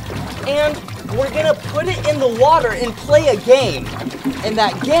objects, and we're gonna put it in the water and play a game. And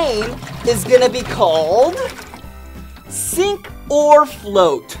that game is gonna be called sink or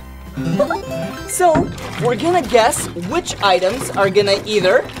float. So, we're gonna guess which items are gonna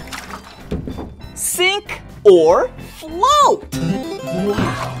either sink or float.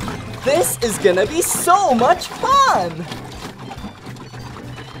 Wow, this is gonna be so much fun.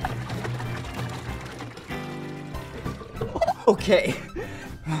 Okay.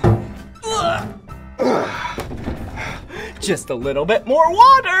 Just a little bit more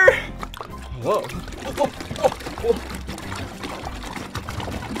water. Whoa.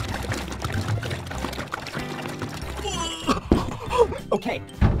 Okay,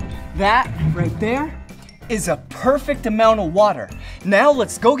 that right there is a perfect amount of water. Now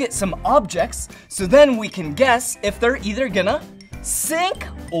let's go get some objects so then we can guess if they're either gonna sink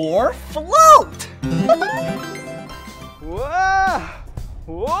or float. Whoa!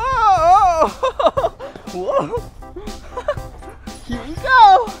 Whoa! Whoa! Here we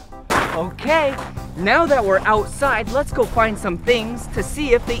go! Okay, now that we're outside, let's go find some things to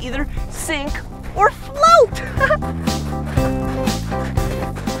see if they either sink or float!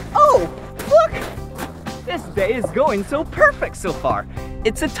 Oh, look! This day is going so perfect so far.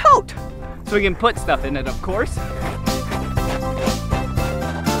 It's a tote, so we can put stuff in it, of course.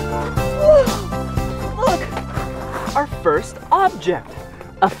 Whoa, look! Our first object,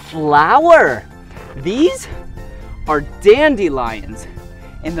 a flower. These are dandelions,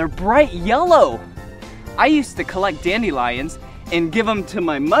 and they're bright yellow. I used to collect dandelions and give them to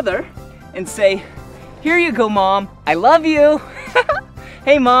my mother and say, "Here you go, Mom, I love you."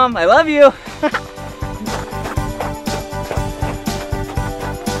 Hey, Mom, I love you.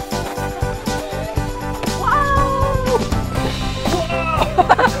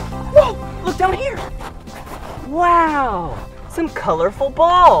 Whoa, look down here. Wow, some colorful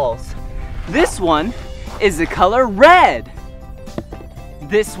balls. This one is the color red.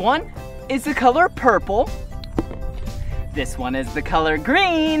 This one is the color purple. This one is the color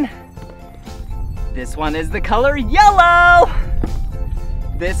green. This one is the color yellow.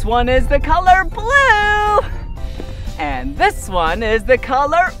 This one is the color blue. And this one is the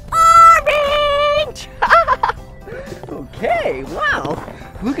color orange. Okay, wow.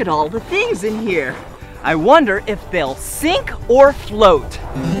 Look at all the things in here. I wonder if they'll sink or float.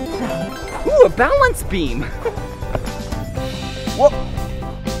 Ooh, a balance beam. Whoa.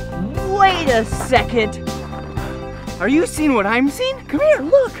 Wait a second. Are you seeing what I'm seeing? Come here,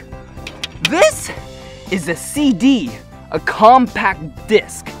 look. This is a CD, a compact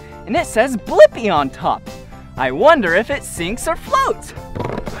disc, and it says Blippi on top. I wonder if it sinks or floats.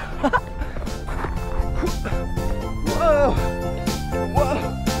 Whoa. Whoa.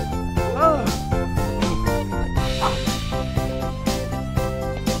 Whoa.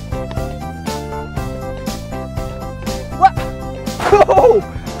 What? Oh,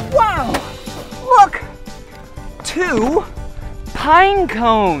 wow! Look! 2 pine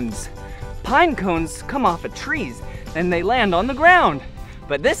cones. Pine cones come off of trees and they land on the ground.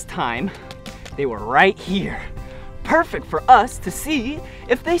 But this time, they were right here. Perfect for us to see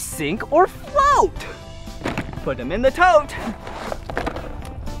if they sink or float. Put them in the tote.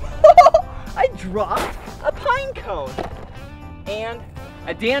 I dropped a pine cone and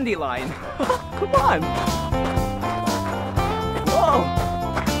a dandelion. Come on. Whoa.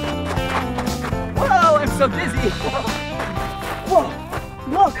 Whoa, I'm so dizzy. Whoa,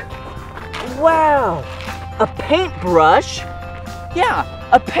 look. Wow, a paintbrush. Yeah,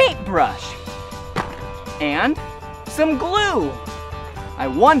 a paintbrush. And some glue. I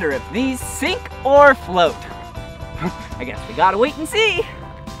wonder if these sink or float. I guess we gotta wait and see.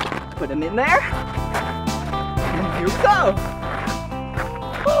 Put them in there. And here we go.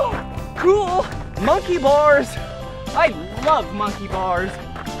 Oh, cool, monkey bars. I love monkey bars.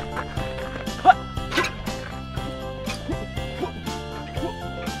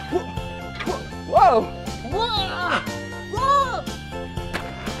 Whoa! Whoa! Whoa!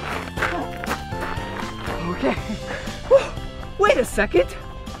 Okay. Wait a second.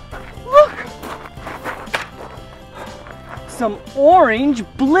 Look! Some orange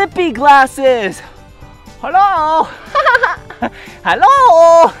Blippi glasses. Hello!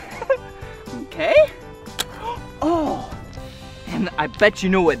 Hello! Okay. Oh, and I bet you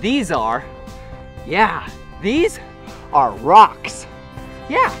know what these are. Yeah, these are rocks.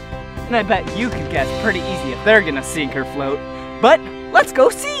 Yeah. And I bet you could guess pretty easy if they're gonna sink or float. But let's go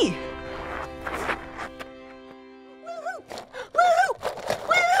see.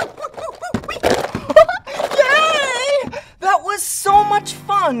 Yay! That was so much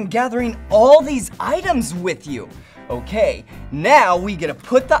fun gathering all these items with you. Okay, now we gotta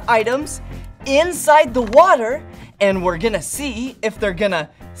put the items inside the water and we're gonna see if they're gonna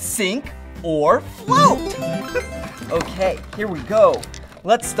sink or float. Okay, here we go.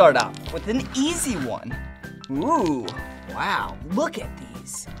 Let's start off with an easy one. Ooh, wow, look at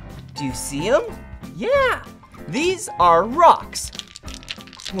these. Do you see them? Yeah, these are rocks.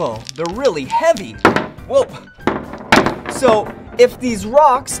 Whoa, they're really heavy. Whoa. So, if these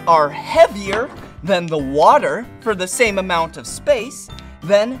rocks are heavier than the water for the same amount of space,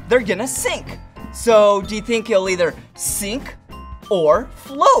 then they're gonna sink. So, do you think it'll either sink or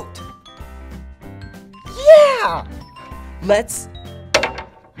float? Yeah! Let's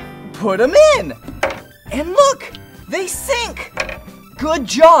put them in. And look, they sink. Good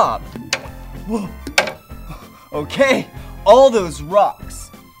job. Whoa. Okay, all those rocks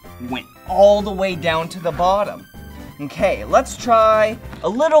went all the way down to the bottom. Okay, let's try a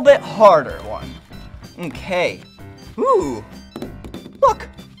little bit harder one. Okay. Ooh. Look,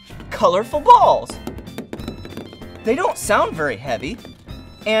 colorful balls. They don't sound very heavy,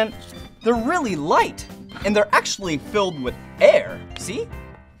 and they're really light, and they're actually filled with air. See?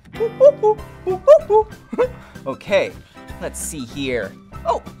 Okay, let's see here.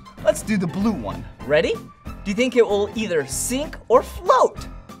 Oh, let's do the blue one. Ready? Do you think it will either sink or float?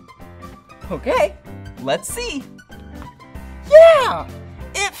 Okay, let's see. Yeah,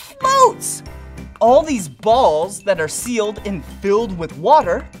 it floats. All these balls that are sealed and filled with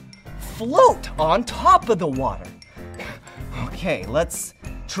water float on top of the water. Okay, let's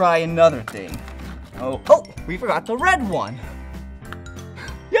try another thing. Oh, we forgot the red one.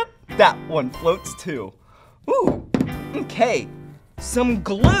 Yep, that one floats too. Ooh, okay, some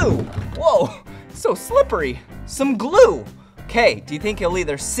glue. Whoa, so slippery. Some glue. Okay, do you think it'll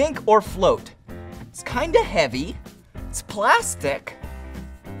either sink or float? It's kind of heavy. It's plastic.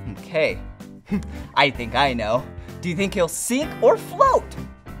 Okay, I think I know. Do you think he'll sink or float?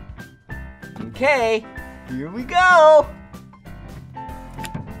 Okay, here we go.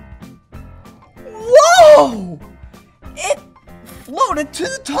 Whoa! It floated to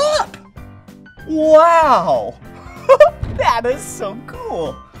the top. Wow! That is so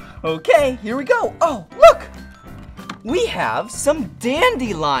cool. Okay, here we go. Oh, look! We have some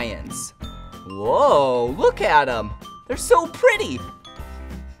dandelions. Whoa, look at them. They're so pretty.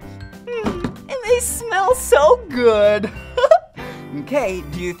 And they smell so good. Okay,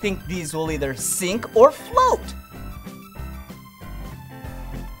 do you think these will either sink or float?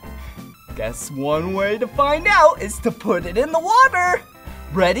 Guess one way to find out is to put it in the water.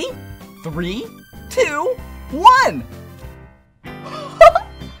 Ready? 3, 2, 1.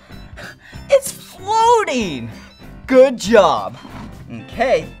 It's floating. Good job.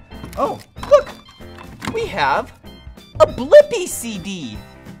 Okay. Oh, look. We have a Blippi CD.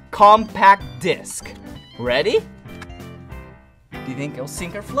 Compact disc. Ready? Do you think it'll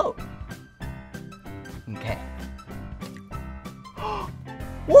sink or float? Okay.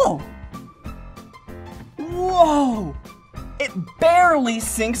 Whoa! Whoa! It barely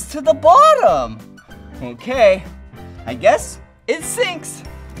sinks to the bottom. Okay, I guess it sinks.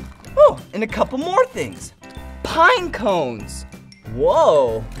 Oh, and a couple more things. Pine cones.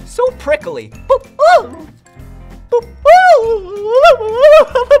 Whoa, so prickly. Boop, oh. Boop, oh.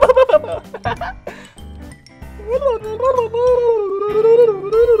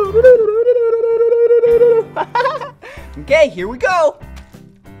 Okay, here we go.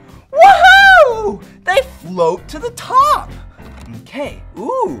 Woohoo! They float to the top. Okay,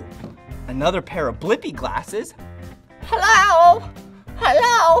 ooh, another pair of Blippi glasses. Hello?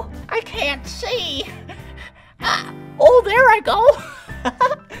 Hello? I can't see. Oh, there I go.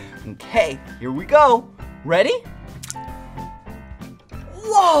 Okay, here we go. Ready?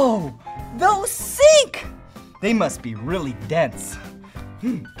 Whoa, those sink. They must be really dense.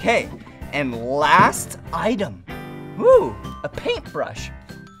 Okay, and last item. Ooh, a paintbrush.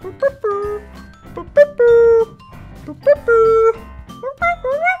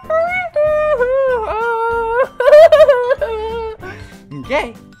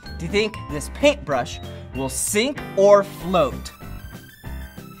 Okay, do you think this paintbrush will sink or float?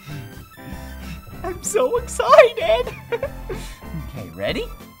 I'm so excited. Okay, ready?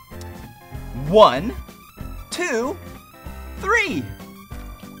 1, 2, 3.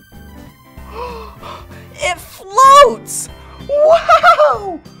 It floats!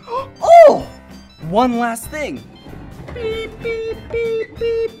 Wow! Oh, one last thing. Beep, beep, beep,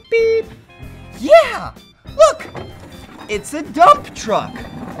 beep, beep. Yeah, look, it's a dump truck.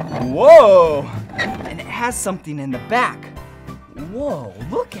 Whoa, and it has something in the back. Whoa,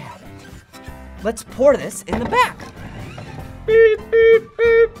 look at it. Let's pour this in the back. Beep, beep,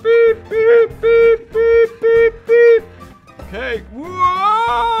 beep, beep, beep, beep, beep, beep, beep. Okay,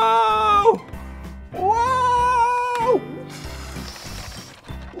 whoa! Whoa!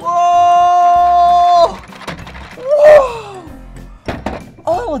 Whoa!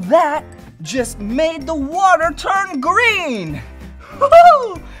 just made the water turn green.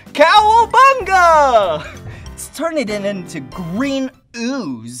 Woo-hoo! Cowabunga! It's turning it into green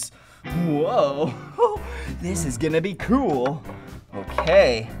ooze. Whoa, this is gonna be cool.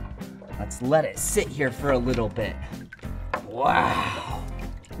 Okay, let's let it sit here for a little bit. Wow.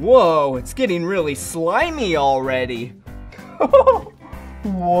 Whoa, it's getting really slimy already.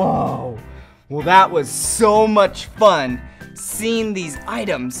 Whoa. Well, that was so much fun seeing these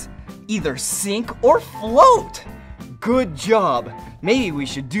items either sink or float. Good job. Maybe we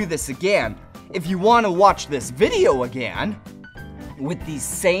should do this again. If you want to watch this video again, with these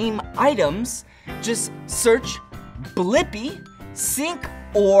same items, just search Blippi, sink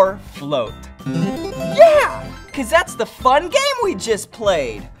or float. Yeah, because that's the fun game we just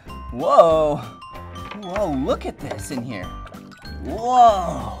played. Whoa, whoa, look at this in here.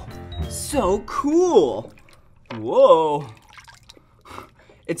 Whoa, so cool. Whoa,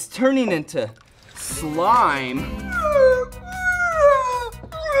 it's turning into slime.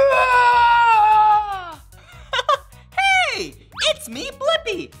 Hey, it's me,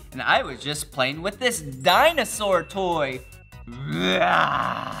 Blippi, and I was just playing with this dinosaur toy.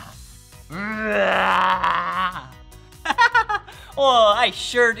 Oh, I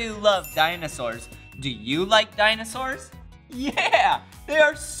sure do love dinosaurs. Do you like dinosaurs? Yeah, they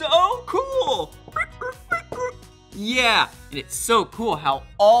are so cool. Yeah, and it's so cool how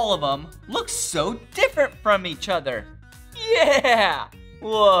all of them look so different from each other. Yeah,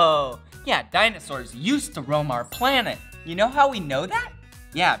 whoa. Yeah, dinosaurs used to roam our planet. You know how we know that?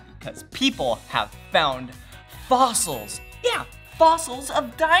 Yeah, because people have found fossils. Yeah, fossils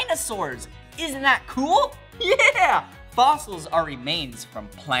of dinosaurs. Isn't that cool? Yeah, fossils are remains from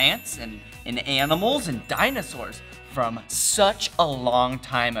plants and animals and dinosaurs from such a long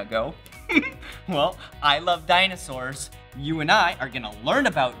time ago. Well, I love dinosaurs. You and I are gonna learn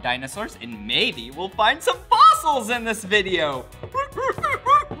about dinosaurs and maybe we'll find some fossils in this video.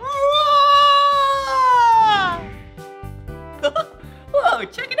 Whoa,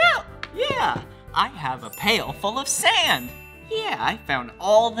 check it out. Yeah, I have a pail full of sand. Yeah, I found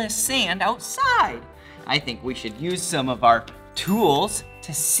all this sand outside. I think we should use some of our tools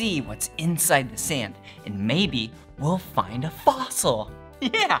to see what's inside the sand and maybe we'll find a fossil.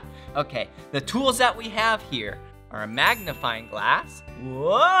 Yeah, okay, the tools that we have here are a magnifying glass.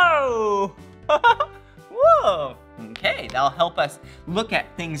 Whoa, whoa. Okay, that'll help us look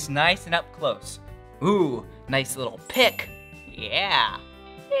at things nice and up close. Ooh, nice little pick. Yeah,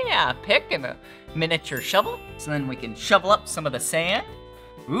 a pick and a miniature shovel. So then we can shovel up some of the sand.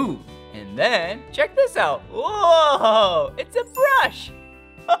 Ooh, and then check this out. Whoa, it's a brush.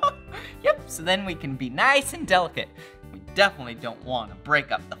 Yep, so then we can be nice and delicate. We definitely don't want to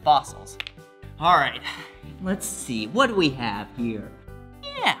break up the fossils. All right, let's see, what do we have here?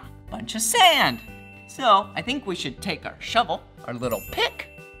 Yeah, bunch of sand. So I think we should take our shovel, our little pick,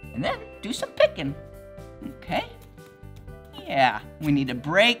 and then do some picking. Okay. Yeah, we need to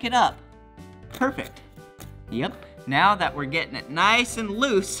break it up. Perfect. Yep, now that we're getting it nice and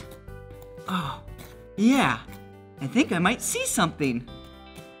loose. Oh, yeah, I think I might see something.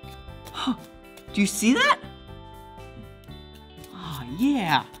 Oh, do you see that? Oh,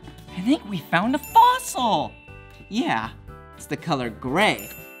 yeah, I think we found a fossil. Yeah, it's the color gray.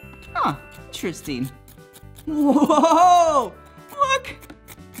 Huh, interesting. Whoa, look.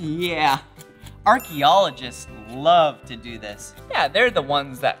 Yeah, archaeologists love to do this. Yeah, they're the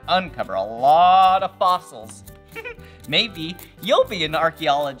ones that uncover a lot of fossils. Maybe you'll be an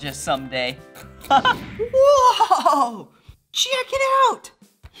archaeologist someday. Whoa, check it out.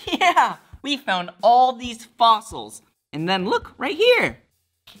 Yeah, we found all these fossils. And then look, right here.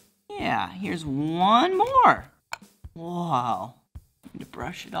 Yeah, here's one more. Wow, need to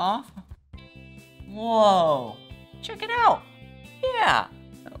brush it off. Whoa, check it out. Yeah,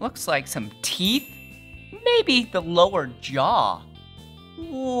 it looks like some teeth. Maybe the lower jaw.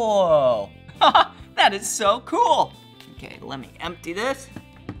 Whoa, that is so cool. Okay, let me empty this.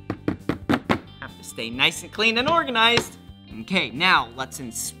 Have to stay nice and clean and organized. Okay, now let's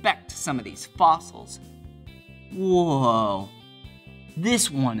inspect some of these fossils. Whoa, this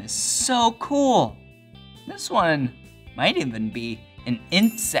one is so cool. This one might even be an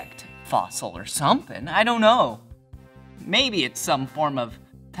insect fossil or something, I don't know. Maybe it's some form of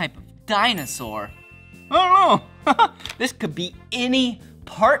type of dinosaur. I don't know. This could be any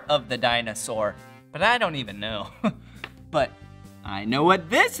part of the dinosaur, but I don't even know. But I know what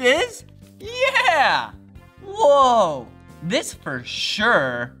this is. Yeah! Whoa! This for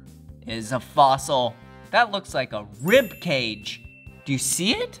sure is a fossil. That looks like a rib cage. Do you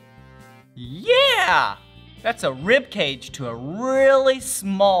see it? Yeah! that's a rib cage to a really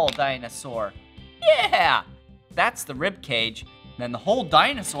small dinosaur. Yeah, that's the rib cage. Then the whole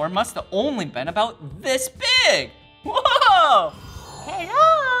dinosaur must have only been about this big. Whoa!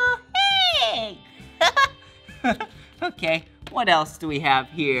 Hello! Hey! Okay, what else do we have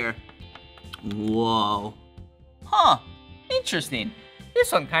here? Whoa. Huh, interesting.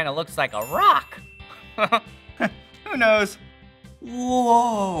 This one kind of looks like a rock. Who knows?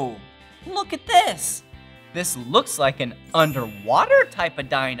 Whoa, look at this. This looks like an underwater type of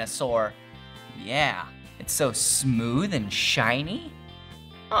dinosaur. Yeah, it's so smooth and shiny.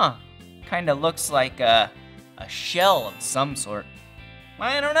 Huh, kind of looks like a shell of some sort.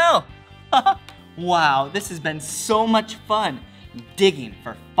 I don't know. Wow, this has been so much fun digging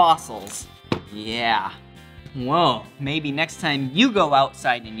for fossils. Yeah. Whoa, maybe next time you go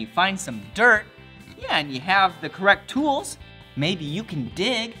outside and you find some dirt, yeah, and you have the correct tools, maybe you can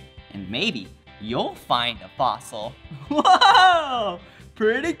dig and maybe you'll find a fossil. Whoa,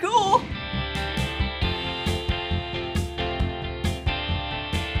 pretty cool.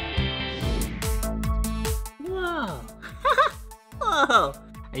 Whoa. Whoa,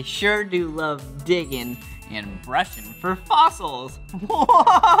 I sure do love digging and brushing for fossils.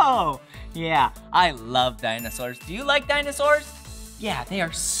 Whoa! Yeah, I love dinosaurs. Do you like dinosaurs? Yeah, they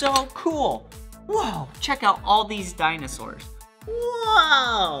are so cool. Whoa, check out all these dinosaurs.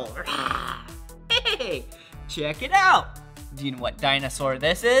 Whoa! Hey, check it out. Do you know what dinosaur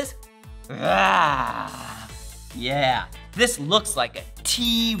this is? Yeah, this looks like a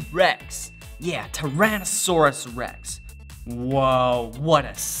T-Rex. Yeah, Tyrannosaurus Rex. Whoa, what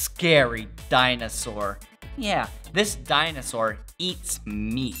a scary dinosaur. Yeah, this dinosaur eats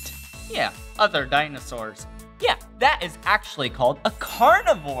meat. Yeah, other dinosaurs. Yeah, that is actually called a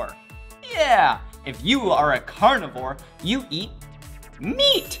carnivore. Yeah, if you are a carnivore, you eat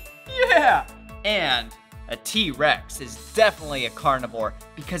meat. Yeah, and a T-Rex is definitely a carnivore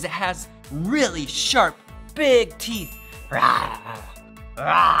because it has really sharp, big teeth.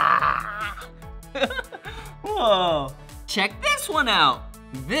 Whoa, check this one out.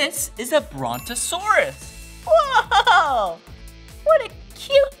 This is a Brontosaurus. Whoa! What a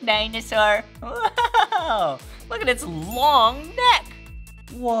cute dinosaur. Whoa, look at its long neck.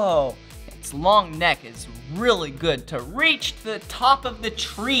 Whoa, its long neck is really good to reach the top of the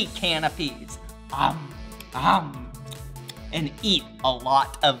tree canopies. And eat a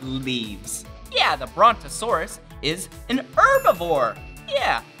lot of leaves. Yeah, the Brontosaurus is an herbivore.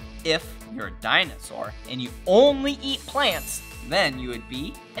 Yeah, if you're a dinosaur and you only eat plants, then you would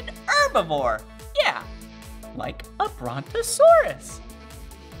be an herbivore. Yeah, like a Brontosaurus.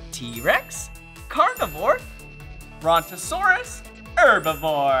 T-Rex, carnivore, Brontosaurus,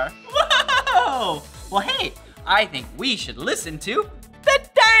 herbivore. Whoa! Well, hey, I think we should listen to the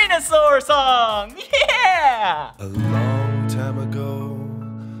dinosaur song. Yeah! A long time ago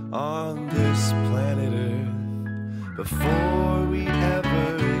on this planet Earth, before we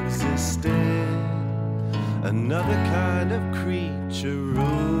ever existed, another kind of creature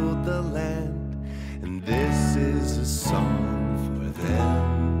ruled the land, and this is a song for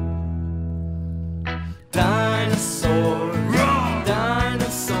them. Dinosaurs,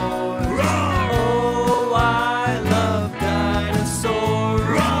 dinosaurs, oh, I love dinosaurs.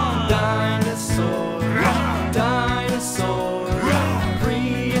 Dinosaurs, dinosaurs,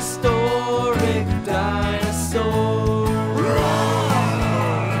 prehistoric dinosaurs.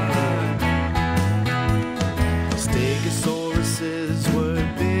 Stegosauruses were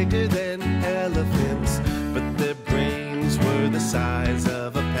bigger than elephants, but their brains were the size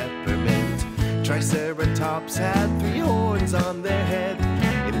of a peppermint. Triceratops had 3 horns on their head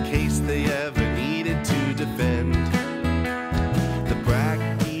in case they ever needed to defend. The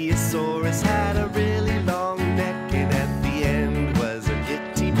Brachiosaurus had a really long neck, and at the end was an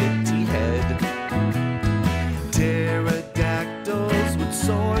itty-bitty head. Pterodactyls would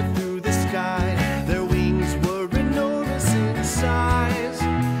soar through the sky. Their wings were enormous in size,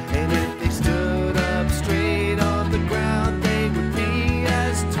 and if they stood up straight on the ground, they would be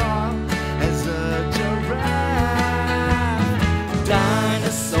as tall as a giraffe.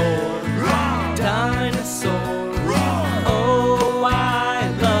 Dinosaur, dinosaur, oh, I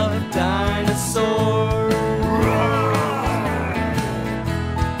love dinosaurs.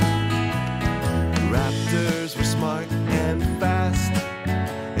 Raptors were smart and fast,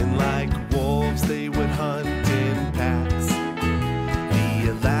 and like wolves they would hunt in packs.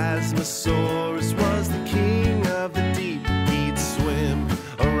 The Elasmosaurus was the king of the deep. He'd swim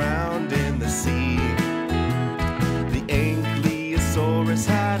around in the sea. The Ankylosaurus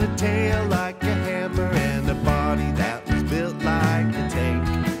had a tail like a hammer and a body that was built like a tank.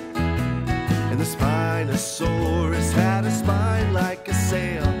 And the Spinosaurus Dinosaurs had a spine like a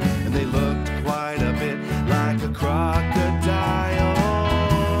sail, and they looked quite a bit like a crocodile.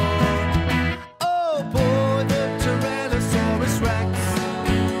 Oh boy, the Tyrannosaurus Rex,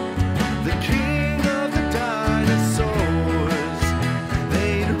 the king of the dinosaurs.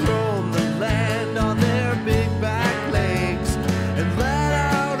 They'd roam the land on their big back legs and let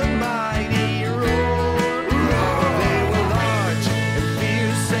out a mighty roar. They were large and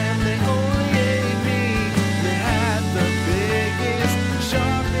fierce and they only ate meat. They had the biggest,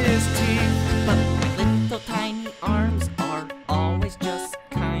 sharpest teeth. But my little tiny arms are always just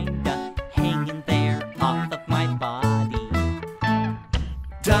kinda hanging there off of my body.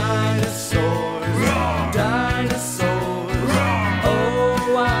 Dinosaurs, dinosaurs.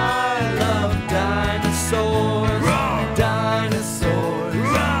 Oh, I love dinosaurs. Dinosaurs,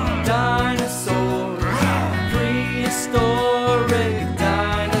 dinosaurs. Prehistoric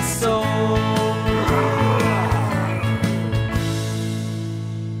dinosaurs.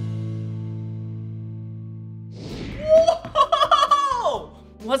 Whoa!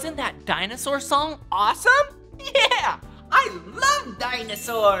 Wasn't that dinosaur song awesome? Yeah! I love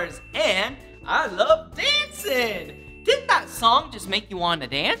dinosaurs! And I love dancing! Didn't that song just make you want to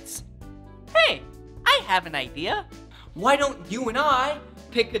dance? Hey, I have an idea. Why don't you and I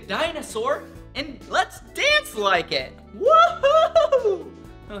pick a dinosaur and let's dance like it? Woohoo!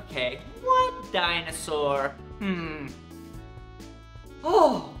 Okay, what dinosaur?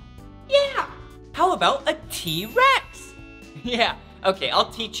 Oh, yeah! How about a T-Rex? Yeah, okay,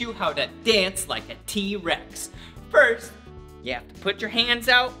 I'll teach you how to dance like a T-Rex. First, you have to put your hands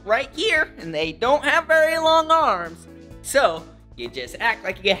out right here, and they don't have very long arms. So, you just act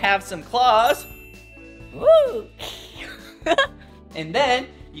like you have some claws. Woo! And then,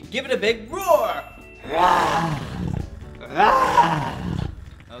 you give it a big roar.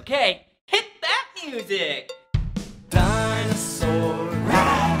 Okay, hit that music. Dinosaur,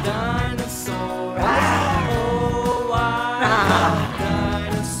 dinosaur. Oh, I love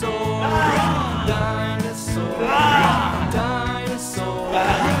dinosaurs. Dinosaur, dinosaur.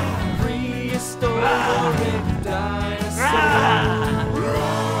 Prehistoric dinosaur.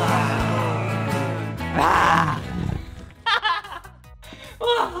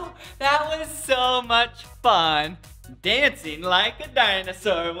 Wow, that was so much fun. Dancing like a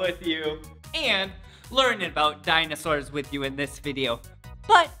dinosaur with you. And learning about dinosaurs with you in this video.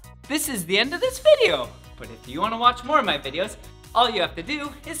 But this is the end of this video. But if you want to watch more of my videos, all you have to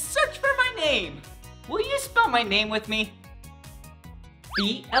do is search for my name. Will you spell my name with me?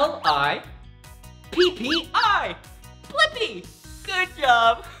 B-L-I-P-P-I. Blippi. Good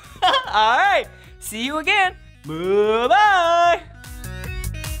job. All right. See you again. Bye-bye.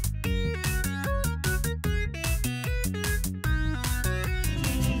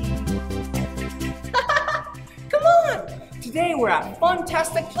 Come on! Today we're at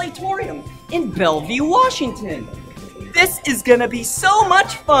Funtastic Playtorium in Bellevue, Washington. This is gonna be so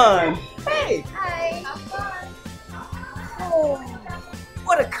much fun! Hey! Hi. Have fun. Oh,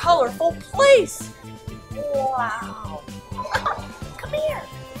 what a colorful place! Wow. Come here!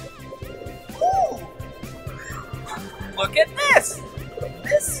 Ooh. Look at this!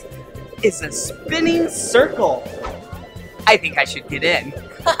 This is a spinning circle. I think I should get in.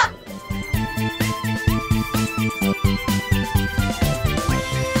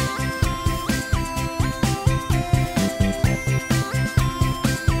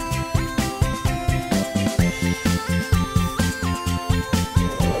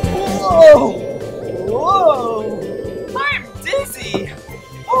 Whoa! Whoa! I'm dizzy!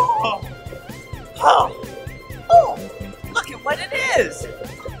 Oh! Oh! Oh! Look at what it is!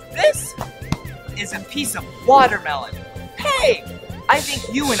 This is a piece of watermelon. Hey! I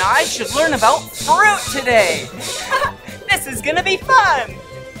think you and I should learn about fruit today! This is gonna be fun!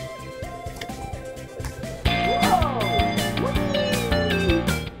 Whoa!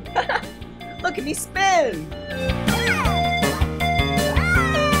 Look at me spin!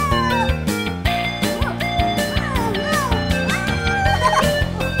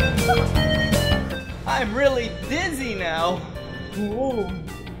 I'm really dizzy now. Whoa,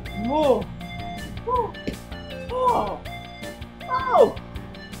 whoa, whoa, whoa. Oh,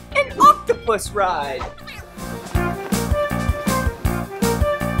 an octopus ride.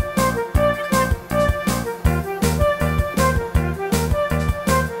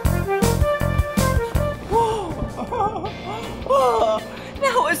 Whoa,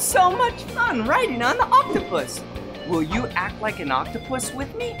 that was so much fun riding on the octopus. Will you act like an octopus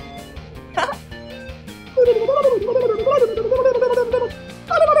with me?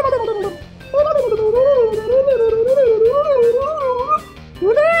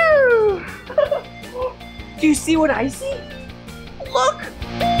 see what I see? Look!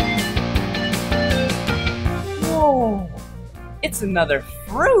 Whoa! It's another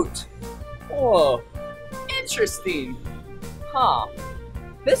fruit! Whoa! Interesting! Huh.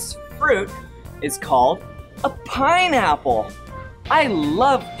 This fruit is called a pineapple. I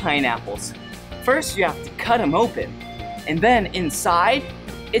love pineapples. First, you have to cut them open. And then inside,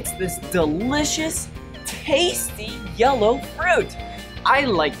 it's this delicious, tasty yellow fruit. I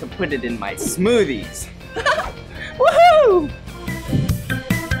like to put it in my smoothies. Woohoo!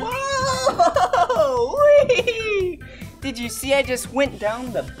 Whoa! Whee! Did you see I just went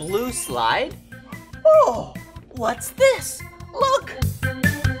down the blue slide? Oh, what's this? Look!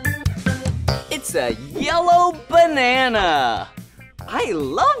 It's a yellow banana. I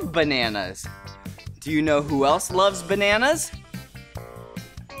love bananas. Do you know who else loves bananas?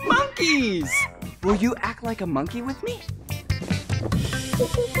 Monkeys! Will you act like a monkey with me?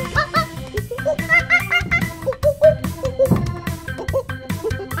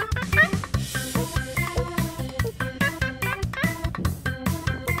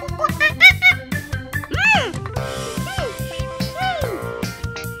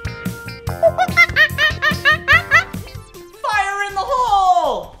 Fire in the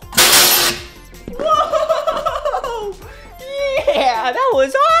hole! Whoa! Yeah, that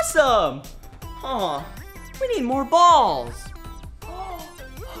was awesome! Huh, we need more balls.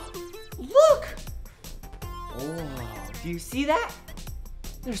 Look! Oh, do you see that?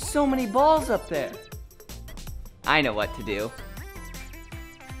 There's so many balls up there. I know what to do.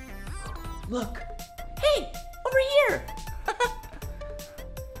 Look! Hey, over here!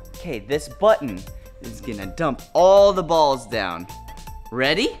 Okay, this button is gonna dump all the balls down.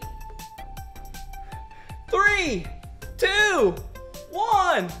 Ready? 3, 2,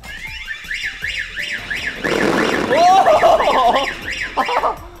 1.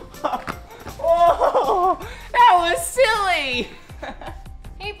 Whoa! Whoa! That was silly!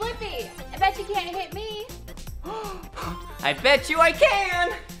 Hey, Blippi, I bet you can't hit me. I bet you I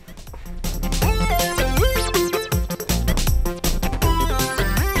can!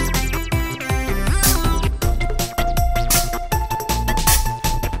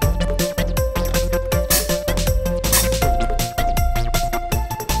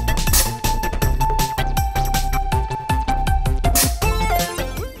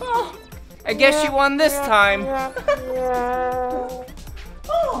 I guess you won this time.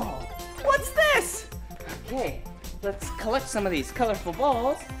 Oh, what's this? Okay, let's collect some of these colorful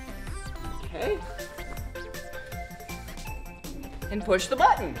balls. Okay. And push the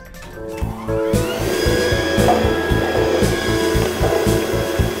button.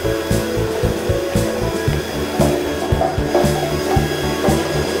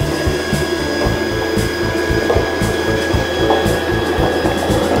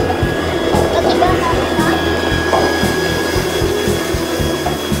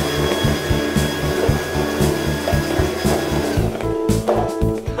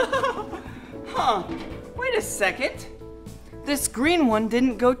 Wait a second. This green one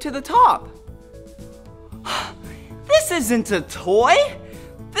didn't go to the top. This isn't a toy.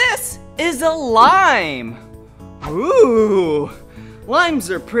 This is a lime. Ooh. Limes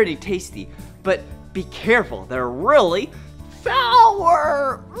are pretty tasty, but be careful. They're really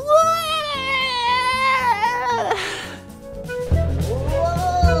sour. Whoa.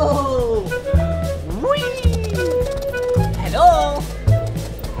 Whee. Hello.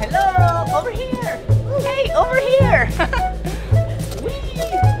 Hello, over here. Hey, over here. Whee.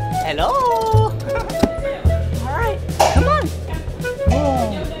 Hello. All right, come on. Whoa.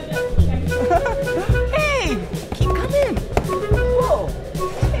 Hey, keep coming. Whoa.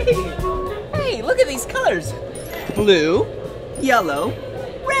 Hey, look at these colors. Blue, yellow,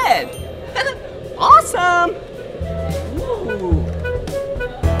 red. Awesome. Ooh.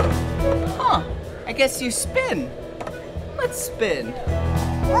 Huh, I guess you spin. Let's spin.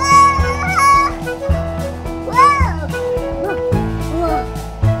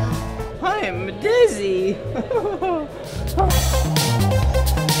 I'm dizzy.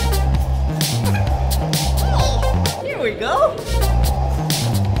 Here we go.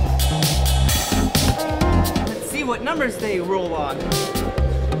 Let's see what numbers they roll on.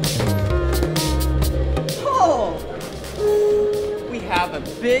 Oh, we have a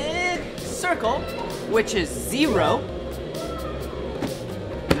big circle, which is 0.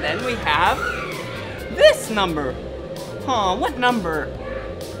 And then we have this number. Huh, what number?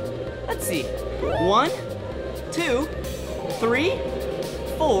 Let's see. 1, 2, 3,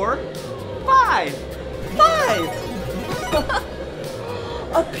 4, 5. 5!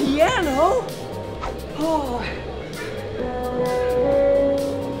 A piano? Oh.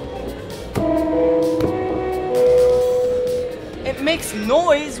 it makes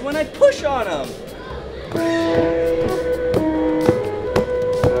noise when I push on them.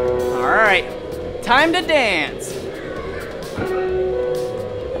 All right, time to dance.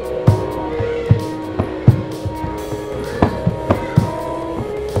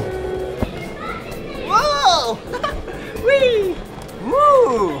 Whoa! Whee!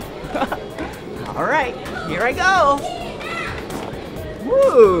 Woo! All right, here I go.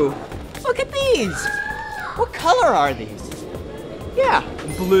 Woo! Look at these. What color are these? Yeah,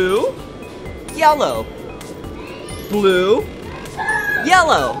 blue, yellow, blue,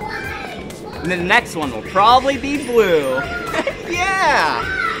 yellow. And the next one will probably be blue. Yeah!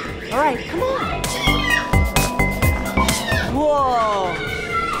 All right, come on. Whoa!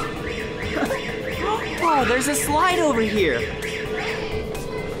 Oh, there's a slide over here.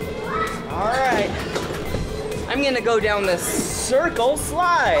 All right. I'm gonna go down this circle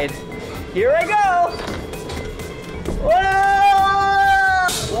slide. Here I go. Whoa!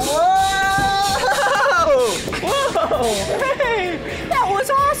 Whoa! Whoa! Hey, that was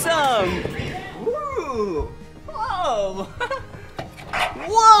awesome! Woo! Whoa!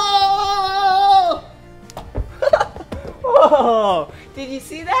 Whoa! Whoa! Did you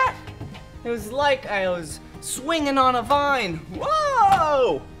see that? It was like I was swinging on a vine.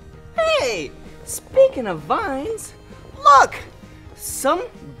 Whoa! Hey, speaking of vines, look! Some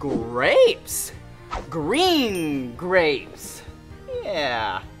grapes. Green grapes.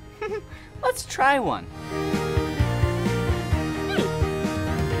 Yeah. Let's try one.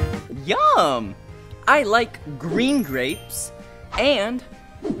 Yum! I like green grapes and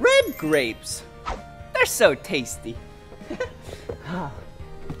red grapes. They're so tasty.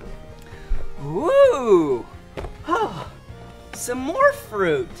 Ooh! Oh, some more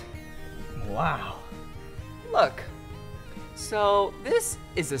fruit. Wow. Look. So this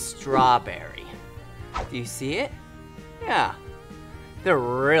is a strawberry. Do you see it? Yeah. They're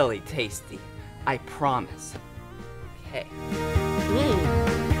really tasty. I promise. Okay.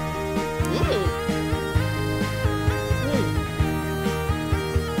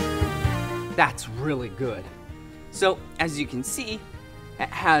 That's really good. So as you can see, it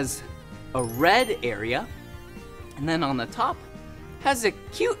has a red area, and then on the top has a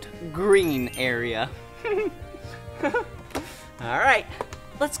cute green area. All right,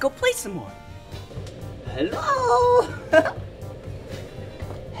 let's go play some more. Hello?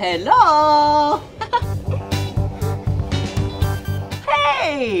 Hello?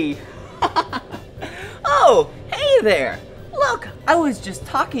 Hey! Oh, hey there. Look, I was just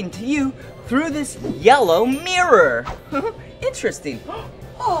talking to you through this yellow mirror. Interesting.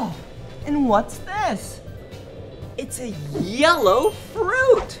 Oh, and what's this? It's a yellow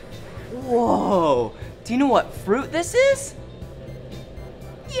fruit. Whoa, do you know what fruit this is?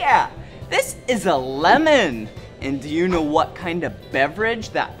 Yeah, this is a lemon. And do you know what kind of beverage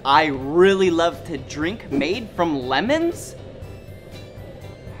that I really love to drink made from lemons?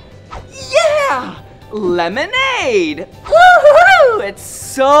 Yeah, lemonade. Woohoo! It's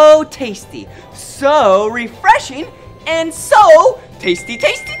so tasty, so refreshing, and so tasty,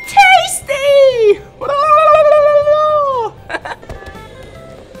 tasty, tasty! Whoa!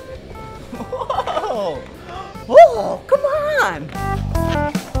 Whoa! Whoa, come on!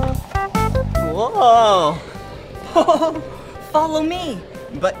 Whoa! Follow me,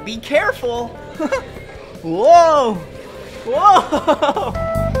 but be careful. Whoa! Whoa!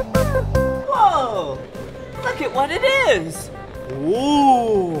 Whoa! Look at what it is!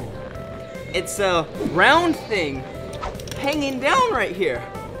 Ooh! It's a round thing hanging down right here.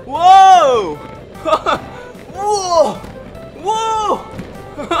 Whoa! Whoa! Whoa!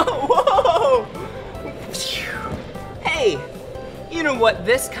 Whoa! Hey, you know what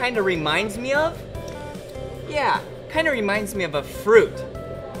this kind of reminds me of? Yeah, kind of reminds me of a fruit.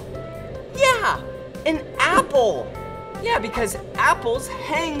 Yeah, an apple. Yeah, because apples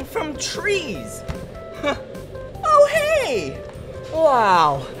hang from trees. Oh, hey!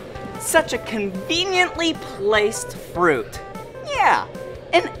 Wow, such a conveniently placed fruit. Yeah,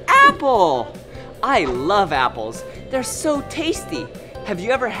 an apple. I love apples. They're so tasty. Have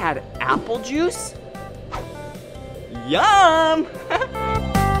you ever had apple juice? Yum!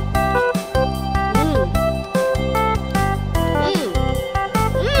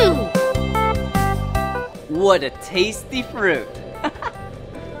 What a tasty fruit.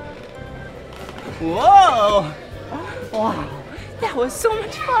 Whoa! Wow, that was so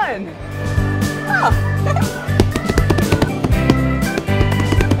much fun. Oh.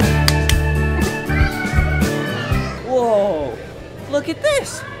 Whoa, look at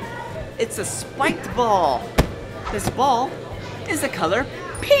this. It's a spiked ball. This ball is the color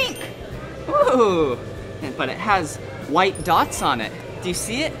pink. Ooh, but it has white dots on it. Do you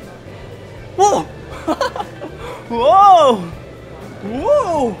see it? Whoa! Whoa!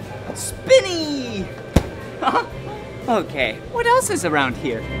 Whoa! Spinny! Okay, what else is around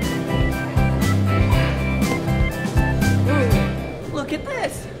here? Look at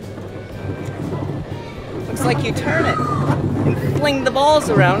this. Looks like you turn it and fling the balls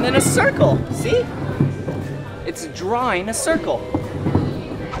around in a circle. See? It's drawing a circle.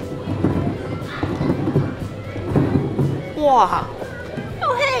 Wow.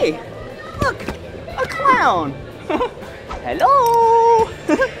 Oh, hey, look, a clown. Hello.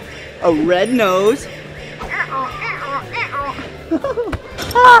 A red nose.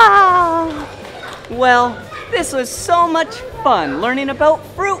 Well, this was so much fun learning about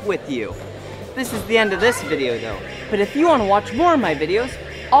fruit with you. This is the end of this video though. But if you want to watch more of my videos,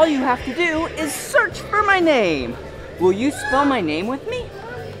 all you have to do is search for my name. Will you spell my name with me?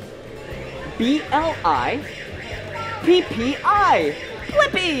 B-L-I-P-P-I.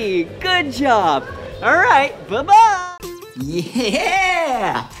 Blippi! Good job. All right, bye-bye.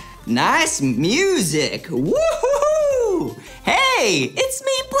 Yeah! Nice music! Woohoo! Hey, it's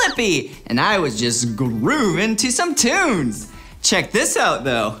me, Blippi, and I was just grooving to some tunes. Check this out,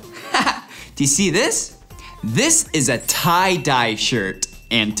 though. Do you see this? This is a tie-dye shirt,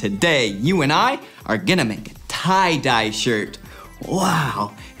 and today you and I are gonna make a tie-dye shirt.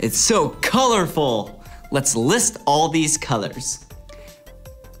 Wow, it's so colorful. Let's list all these colors.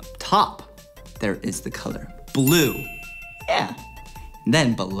 Up top, there is the color blue. Yeah. And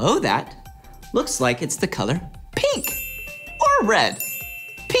then below that, looks like it's the color pink or red,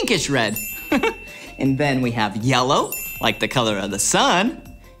 pinkish red. And then we have yellow, like the color of the sun.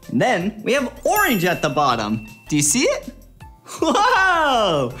 And then we have orange at the bottom. Do you see it?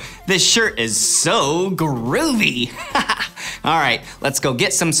 Whoa! This shirt is so groovy. All right, let's go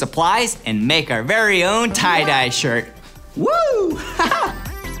get some supplies and make our very own tie-dye shirt. Woo!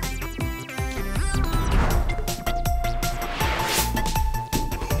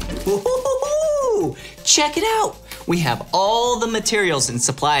 Ooh, check it out. We have all the materials and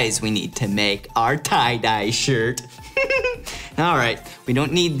supplies we need to make our tie-dye shirt. All right, we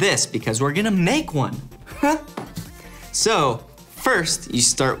don't need this because we're gonna make one. So, first you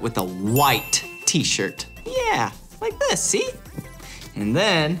start with a white t-shirt. Yeah, like this, see? And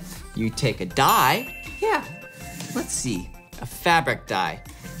then you take a dye. Yeah, let's see, a fabric dye.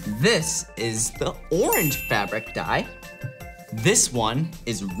 This is the orange fabric dye. This one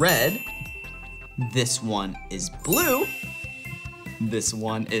is red. This one is blue. This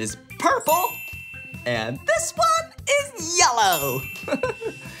one is purple. And this one is yellow.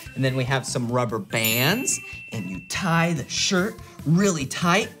 And then we have some rubber bands, and you tie the shirt really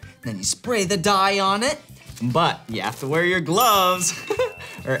tight, then you spray the dye on it, but you have to wear your gloves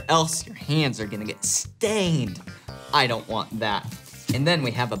or else your hands are gonna get stained. I don't want that. And then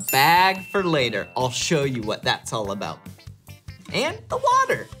we have a bag for later. I'll show you what that's all about. And the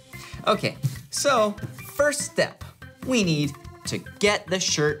water. Okay, so first step, we need to get the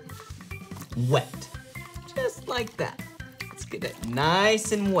shirt wet. Just like that. Let's get it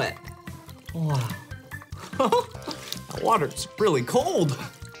nice and wet. Wow. That water's really cold.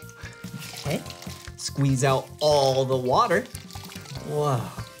 Okay, squeeze out all the water. Wow.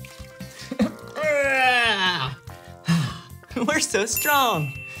 We're so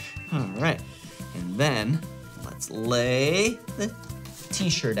strong. All right, and then let's lay the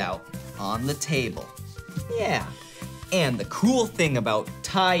t-shirt out on the table. Yeah, and the cool thing about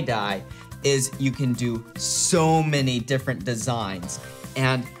tie-dye is you can do so many different designs,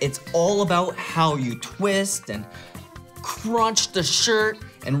 and it's all about how you twist and crunch the shirt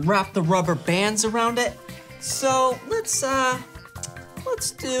and wrap the rubber bands around it. So let's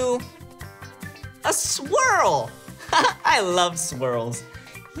do a swirl. I love swirls.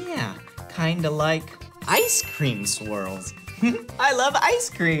 Yeah, kinda like ice cream swirls. I love ice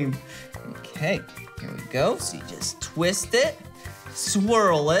cream. Okay, here we go. So you just twist it,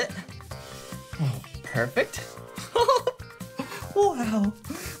 swirl it. Oh, perfect. Wow,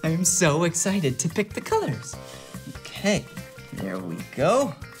 I'm so excited to pick the colors. Okay, there we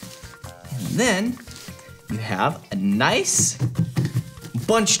go. And then you have a nice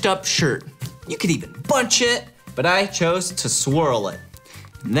bunched up shirt. You could even bunch it, but I chose to swirl it.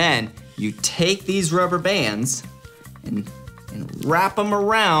 And then you take these rubber bands and wrap them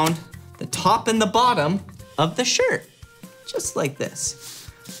around the top and the bottom of the shirt, just like this.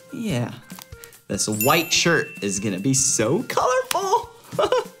 Yeah, this white shirt is gonna be so colorful.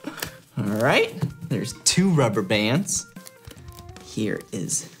 All right, there's 2 rubber bands. Here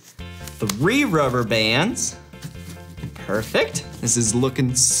is 3 rubber bands. Perfect, this is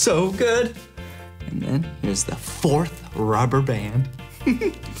looking so good. And then here's the 4th rubber band.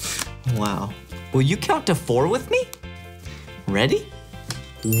 Wow. Will you count to 4 with me? Ready?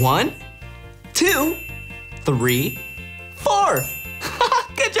 1, 2, 3, 4.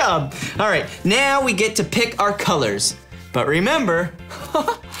 Good job. All right, now we get to pick our colors. But remember,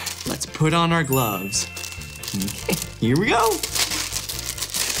 let's put on our gloves. Okay, here we go.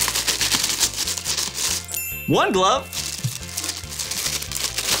 1 glove.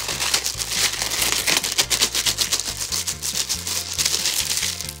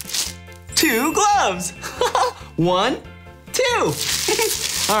 2 gloves. 1, 2.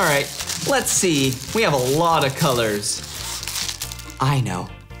 All right, let's see. We have a lot of colors. I know.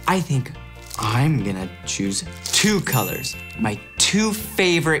 I think I'm gonna choose 2 colors. My 2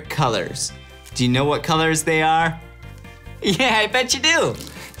 favorite colors. Do you know what colors they are? Yeah, I bet you do.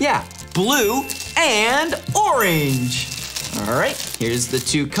 Yeah, blue and orange. All right, here's the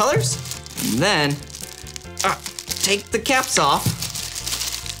 2 colors. And then, take the caps off.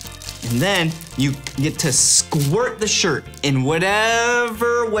 And then you get to squirt the shirt in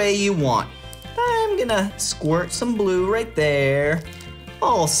whatever way you want. I'm gonna squirt some blue right there.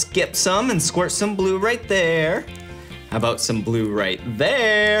 I'll skip some and squirt some blue right there. How about some blue right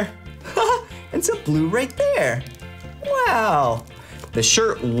there? And some blue right there. Wow. The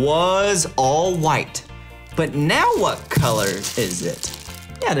shirt was all white. But now what color is it?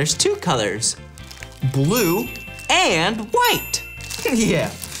 Yeah, there's 2 colors. Blue and white.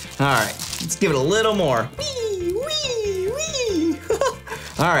 Yeah. All right, let's give it a little more. Wee, wee, wee.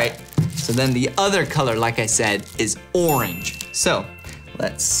 All right, so then the other color, like I said, is orange. So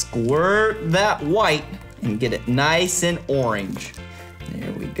let's squirt that white and get it nice and orange.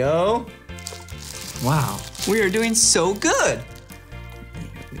 There we go. Wow, we are doing so good.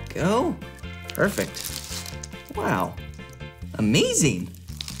 There we go. Perfect. Wow, amazing.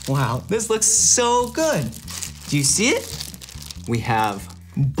 Wow, this looks so good. Do you see it? We have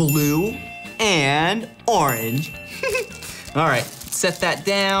blue and orange. All right, set that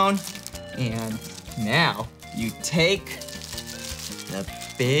down. And now you take the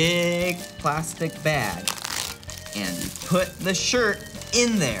big plastic bag and you put the shirt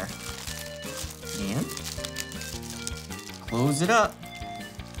in there. And close it up.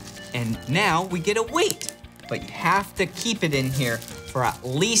 And now we get a weight, but you have to keep it in here for at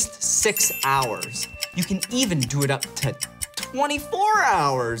least 6 hours. You can even do it up to 24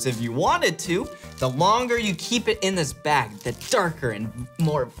 hours if you wanted to. The longer you keep it in this bag, the darker and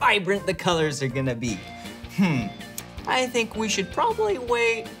more vibrant the colors are gonna be. I think we should probably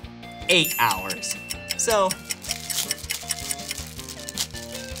wait 8 hours. So,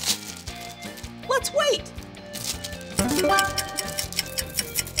 let's wait.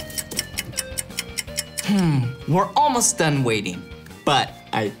 We're almost done waiting, but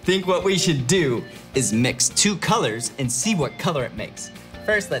I think what we should do is mix 2 colors and see what color it makes.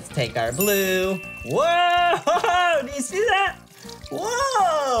 First, let's take our blue. Whoa, do you see that?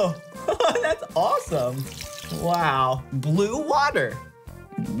 Whoa, that's awesome. Wow, blue water.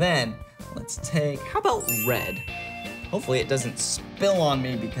 And then let's take, how about red? Hopefully it doesn't spill on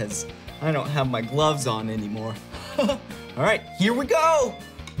me because I don't have my gloves on anymore. All right, here we go.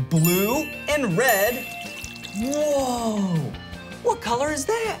 Blue and red. Whoa, what color is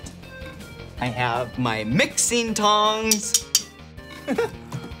that? I have my mixing tongs.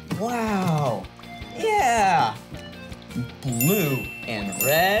 Wow, yeah. Blue and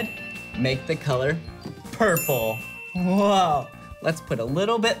red make the color purple. Wow, let's put a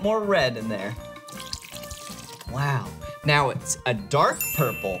little bit more red in there. Wow, now it's a dark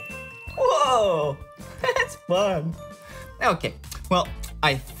purple. Whoa, that's fun. Okay, well,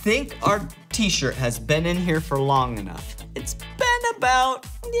 I think our t-shirt has been in here for long enough. It's been about,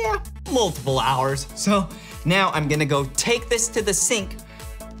 multiple hours. So now I'm gonna go take this to the sink,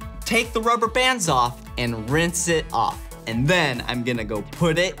 take the rubber bands off, and rinse it off. And then I'm gonna go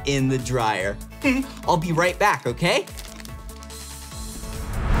put it in the dryer. I'll be right back, okay?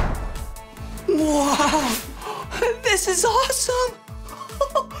 Wow, this is awesome.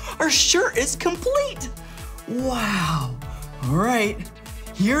 Our shirt is complete. Wow, all right,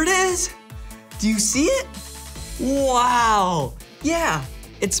 here it is. Do you see it? Wow, yeah,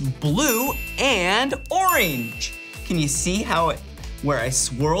 it's blue and orange. Can you see how where I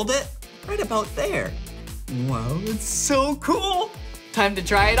swirled it? Right about there. Wow, it's so cool. Time to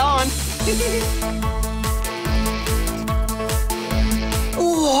try it on.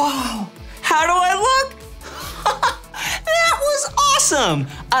 Wow, how do I look? That was awesome.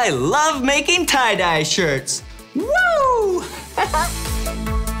 I love making tie-dye shirts. Woo!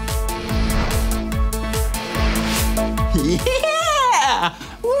 Yeah!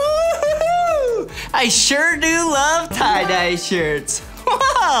 Woo-hoo-hoo! I sure do love tie-dye shirts.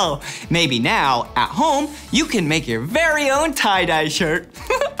 Whoa! Maybe now, at home, you can make your very own tie-dye shirt.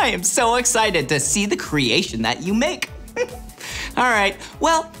 I am so excited to see the creation that you make. All right,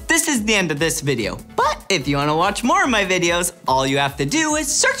 well, this is the end of this video. But if you want to watch more of my videos, all you have to do is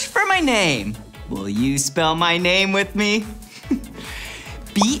search for my name. Will you spell my name with me?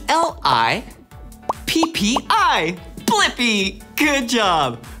 B-L-I-P-P-I. Blippi. Good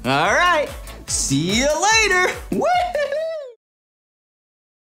job. All right, see you later. Woohoo!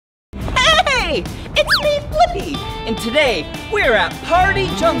 Hey, it's me, Blippi, and today we're at Party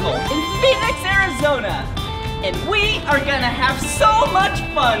Jungle in Phoenix, Arizona. And we are gonna have so much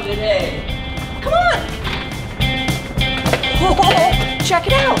fun today. Come on. Oh, check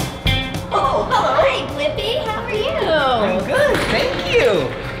it out. Oh, hello. Hi, Blippi. How are you? I'm good, thank you.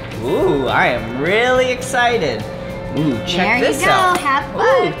 Ooh, I am really excited. Ooh, check this out. There you go, have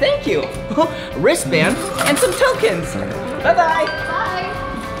fun. Ooh, thank you. Wristband and some tokens. Bye-bye. Bye.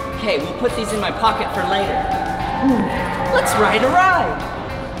 Okay, we'll put these in my pocket for later. Ooh, let's ride a ride.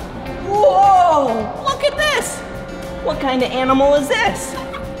 Whoa, look at this. What kind of animal is this?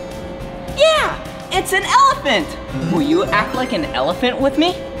 Yeah, it's an elephant. Will you act like an elephant with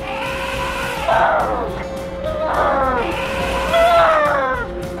me?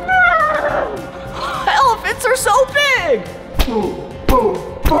 Elephants are so big.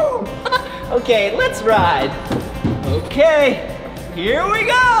 Okay, let's ride. Okay, here we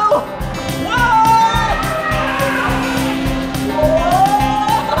go. Whoa!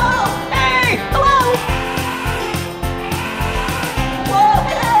 Whoa! Hey, hello! Whoa,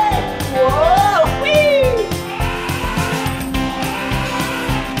 hey! Whoa, whee!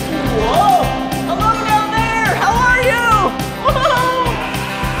 Whoa! Hello down there! How are you? Whoa!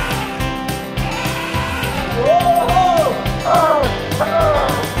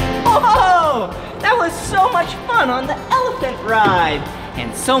 Whoa! That was so much fun on the elephant ride!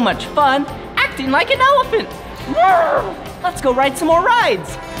 And so much fun acting like an elephant! Let's go ride some more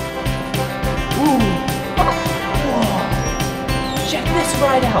rides! Ooh. Whoa. Check this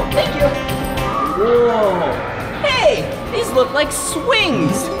ride out! Thank you! Whoa! Hey! These look like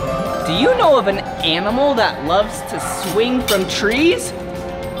swings! Do you know of an animal that loves to swing from trees?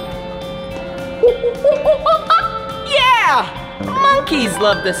 Yeah! Monkeys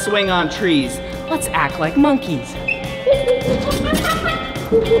love to swing on trees. Let's act like monkeys.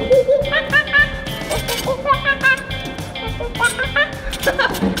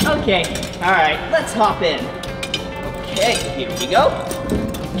 Okay, all right, let's hop in. Okay, here we go.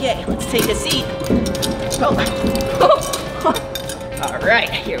 Okay, let's take a seat. Oh. All right,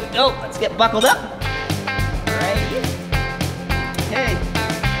 here we go. Let's get buckled up. Right here. Okay.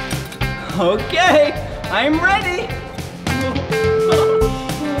 Okay, I'm ready.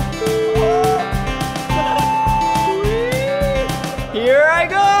 Here I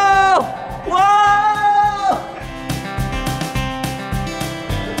go! Whoa!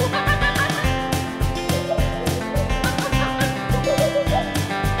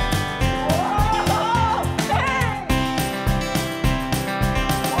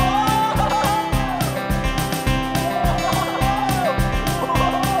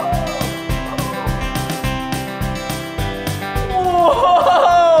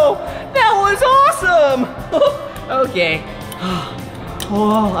 Whoa! That was awesome! Okay.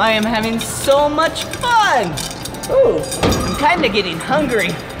 Oh, I am having so much fun! Ooh, I'm kind of getting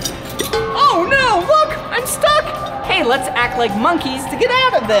hungry. Oh no, look, I'm stuck! Hey, let's act like monkeys to get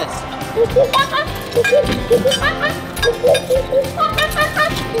out of this.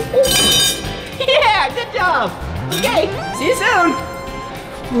 Yeah, good job. Okay, see you soon.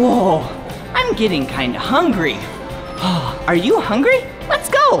 Whoa, I'm getting kind of hungry. Are you hungry? Let's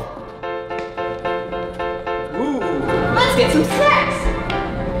go. Ooh, let's get some snacks.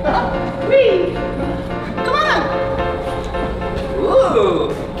 Whee! Come on!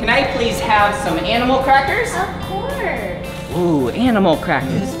 Ooh, can I please have some animal crackers? Of course. Ooh, animal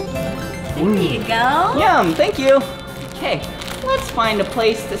crackers. There you go. Yum, thank you. Okay, let's find a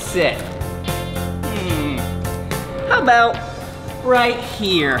place to sit. How about right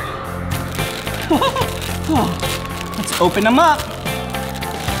here? Let's open them up.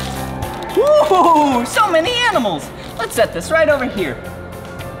 Ooh, so many animals. Let's set this right over here.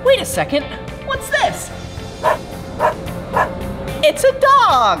 Wait a second, what's this? It's a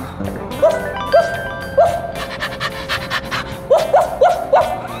dog!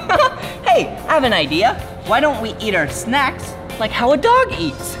 Hey, I have an idea. Why don't we eat our snacks like how a dog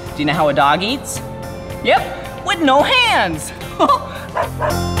eats? Do you know how a dog eats? Yep, with no hands.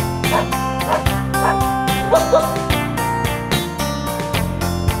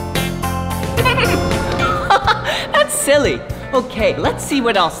 silly. Okay, let's see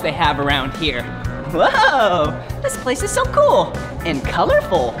what else they have around here. Whoa, this place is so cool and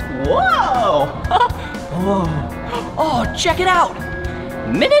colorful. Whoa. Whoa. Oh, check it out.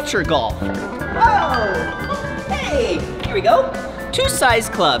 Miniature golf. Whoa. Hey, here we go. 2 size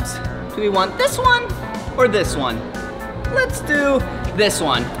clubs. Do we want this one or this one? Let's do this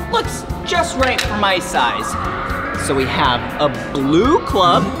one. Looks just right for my size. So we have a blue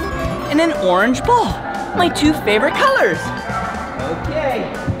club and an orange ball. My 2 favorite colors. Okay,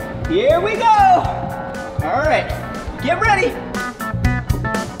 here we go. All right, get ready.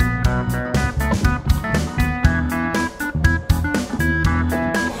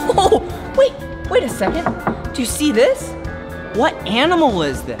 Oh, wait a second. Do you see this? What animal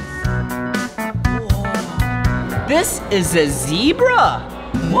is this? Whoa. This is a zebra.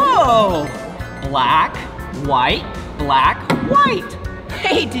 Whoa, black, white, black, white.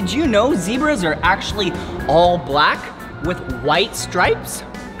 Hey, did you know zebras are actually all black with white stripes?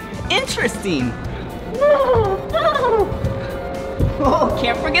 Interesting. Oh,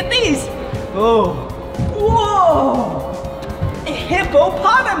 can't forget these. Oh, whoa, a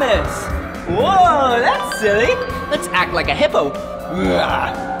hippopotamus. Whoa, that's silly. Let's act like a hippo.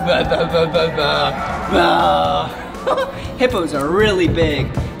 Hippos are really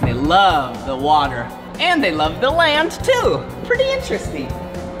big. They love the water and they love the land too. Pretty interesting.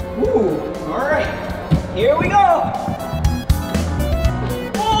 Ooh, all right, here we go.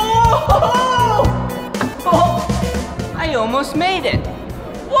 Whoa! Oh, I almost made it.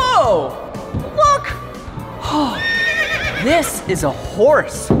 Whoa, look. Oh, this is a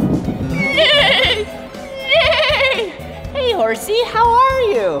horse. Yay! Yay! Hey, horsey, how are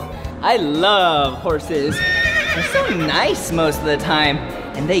you? I love horses. They're so nice most of the time,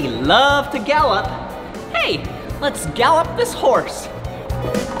 and they love to gallop. Hey, let's gallop this horse.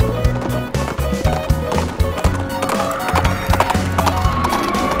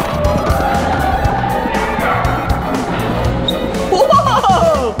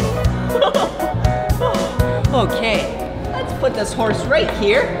 Whoa! Okay, let's put this horse right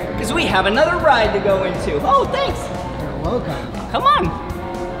here, because we have another ride to go into. Oh, thanks. You're welcome. Come on.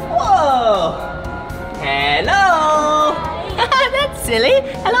 Whoa. Hello. That's silly.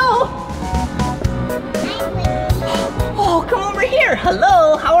 Hello. Oh, come over here.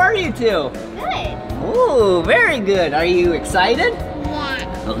 Hello, how are you two? Good. Ooh, very good. Are you excited?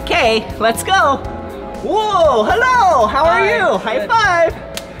 Yeah. Okay, let's go. Whoa, hello, how are you? High five.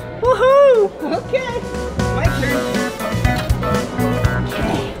 Woohoo. Okay, my turn.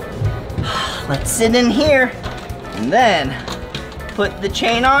 Okay, let's sit in here and then put the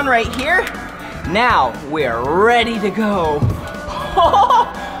chain on right here. Now we're ready to go.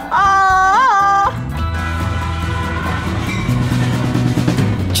 Ah!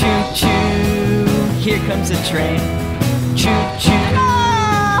 Choo-choo, here comes a train. Choo-choo,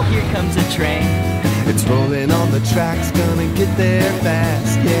 ah! Here comes a train. It's rolling on the tracks, gonna get there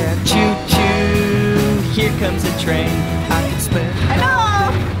fast, yeah. Choo-choo, here comes a train. I could spend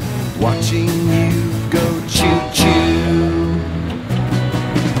Hello! watching you go choo-choo.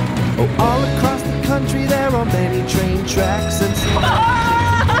 Oh, all across the country there are many train tracks and some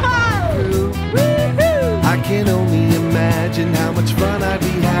I can only imagine how much fun I'd be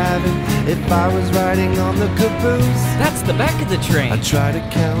having if I was riding on the caboose. That's the back of the train. I try to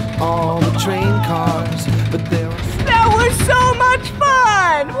count all the train cars, but there are That was so much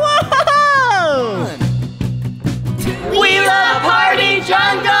fun! Whoa! We love Party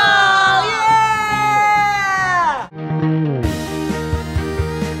Jungle! Yeah!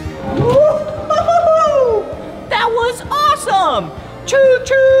 Woo-hoo-hoo! That was awesome!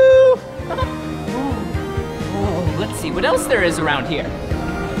 Choo-choo! Oh, let's see what else there is around here.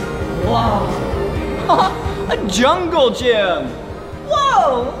 Whoa! A jungle gym!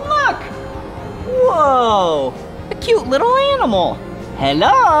 Whoa, look! Whoa! A cute little animal.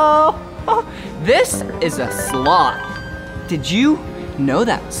 Hello! Oh, this is a sloth. Did you know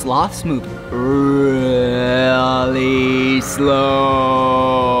that sloths move really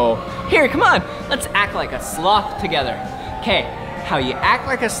slow? Here, come on. Let's act like a sloth together. Okay, how you act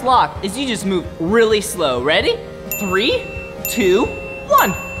like a sloth is you just move really slow. Ready? 3, 2,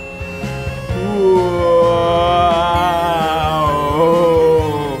 1. Whoa!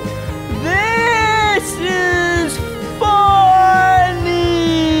 This is funny!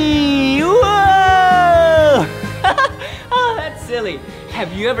 Whoa! Oh, that's silly.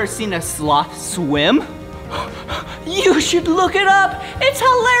 Have you ever seen a sloth swim? You should look it up. It's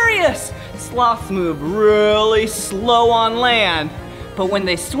hilarious. Sloths move really slow on land, but when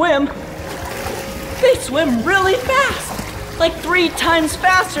they swim really fast. Like 3 times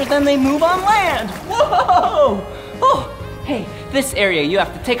faster than they move on land. Whoa! Oh, hey, this area you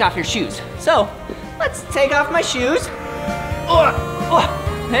have to take off your shoes. So, let's take off my shoes.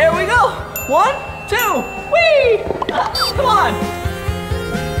 There we go. 1, 2, whee! Come on.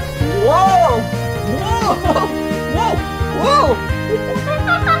 Whoa! Whoa! Whoa! Whoa!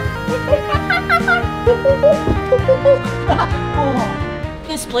 Oh,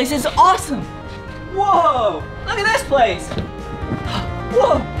 this place is awesome. Whoa! Look at this place.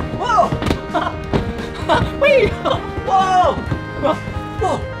 Whoa! Whoa! Whee! Whoa!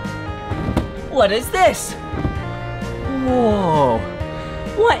 Whoa! What is this? Whoa!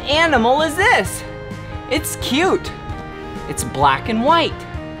 What animal is this? It's cute. It's black and white.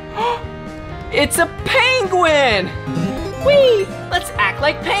 It's a penguin! Whee! Let's act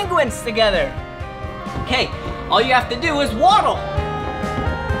like penguins together. Okay, all you have to do is waddle.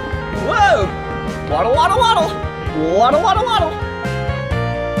 Whoa! Waddle, waddle, waddle. Waddle, waddle, waddle.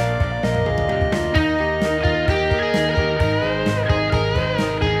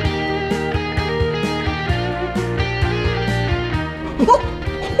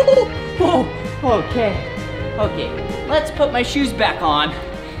 Okay, let's put my shoes back on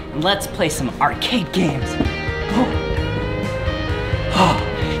and let's play some arcade games.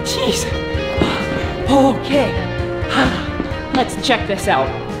 Jeez. Okay, let's check this out.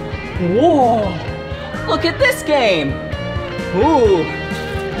 Whoa, look at this game. Ooh,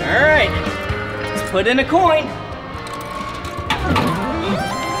 all right, let's put in a coin.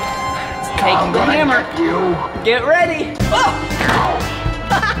 Let's take the hammer. Get ready.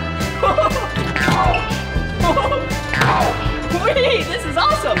 Wait, this is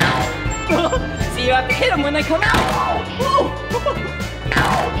awesome! So you have to hit them when they come out. Whoa!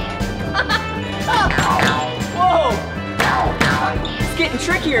 It's getting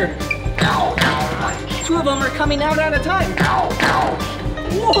trickier. 2 of them are coming out at a time.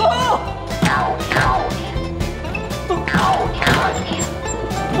 Whoa!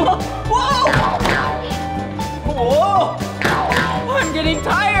 Whoa! I'm getting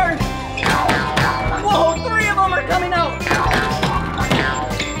tired. Whoa, 3 of them are coming out.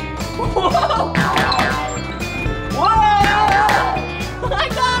 Whoa! Whoa! I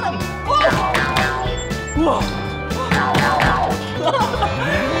got him! Whoa! Whoa!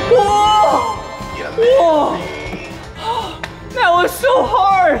 Whoa! That was so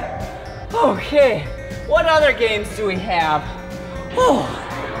hard! Okay, what other games do we have? Oh,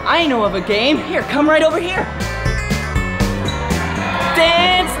 I know of a game. Here, come right over here.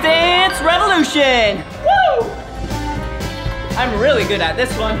 Dance Dance Revolution! Woo! I'm really good at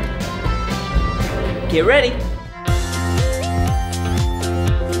this one. Get ready.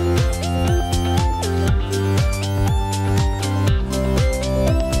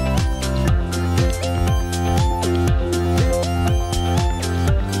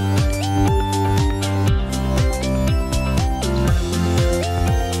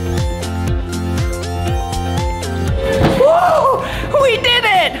 We did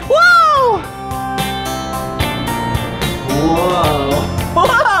it! Whoa! Whoa!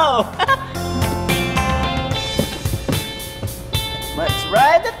 Whoa! Let's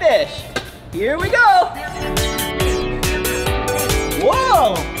ride the fish. Here we go.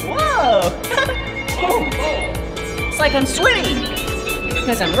 Whoa! Whoa! It's like I'm swimming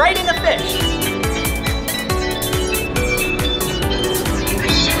because I'm riding a fish.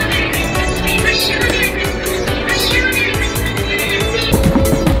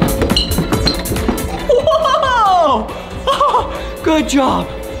 Good job.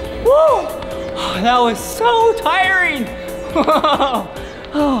 Woo! That was so tiring.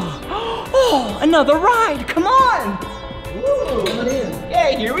 Another ride. Come on. Woo!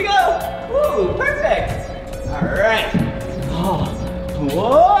 Okay, here we go. Woo! Perfect. All right.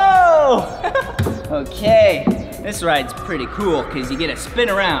 Whoa! Okay, this ride's pretty cool because you get to spin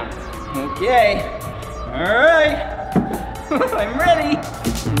around. Okay. All right. I'm ready.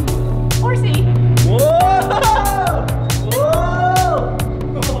 Horsey. Whoa!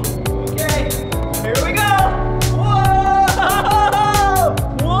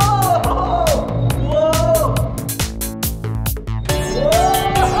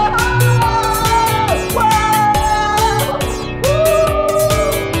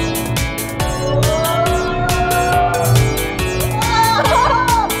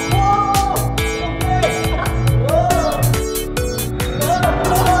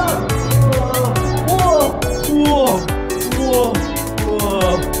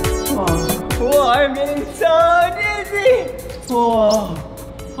 I'm getting so dizzy.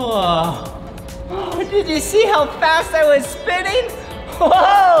 Did you see how fast I was spinning?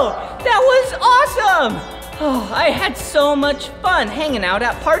 Whoa, that was awesome. I had so much fun hanging out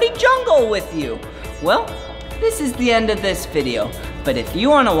at Party Jungle with you. Well, this is the end of this video. But if you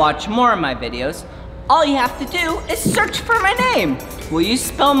want to watch more of my videos, all you have to do is search for my name. Will you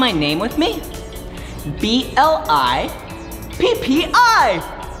spell my name with me? B-L-I-P-P-I.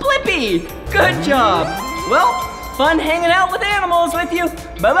 Blippi. Good job. Well, fun hanging out with animals with you.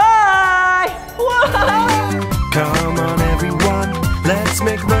 Bye-bye. Whoa. Come on, everyone, let's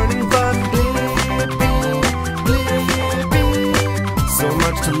make learning fun. Blippi, so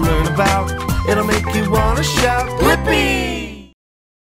much to learn about, it'll make you want to shout, Blippi!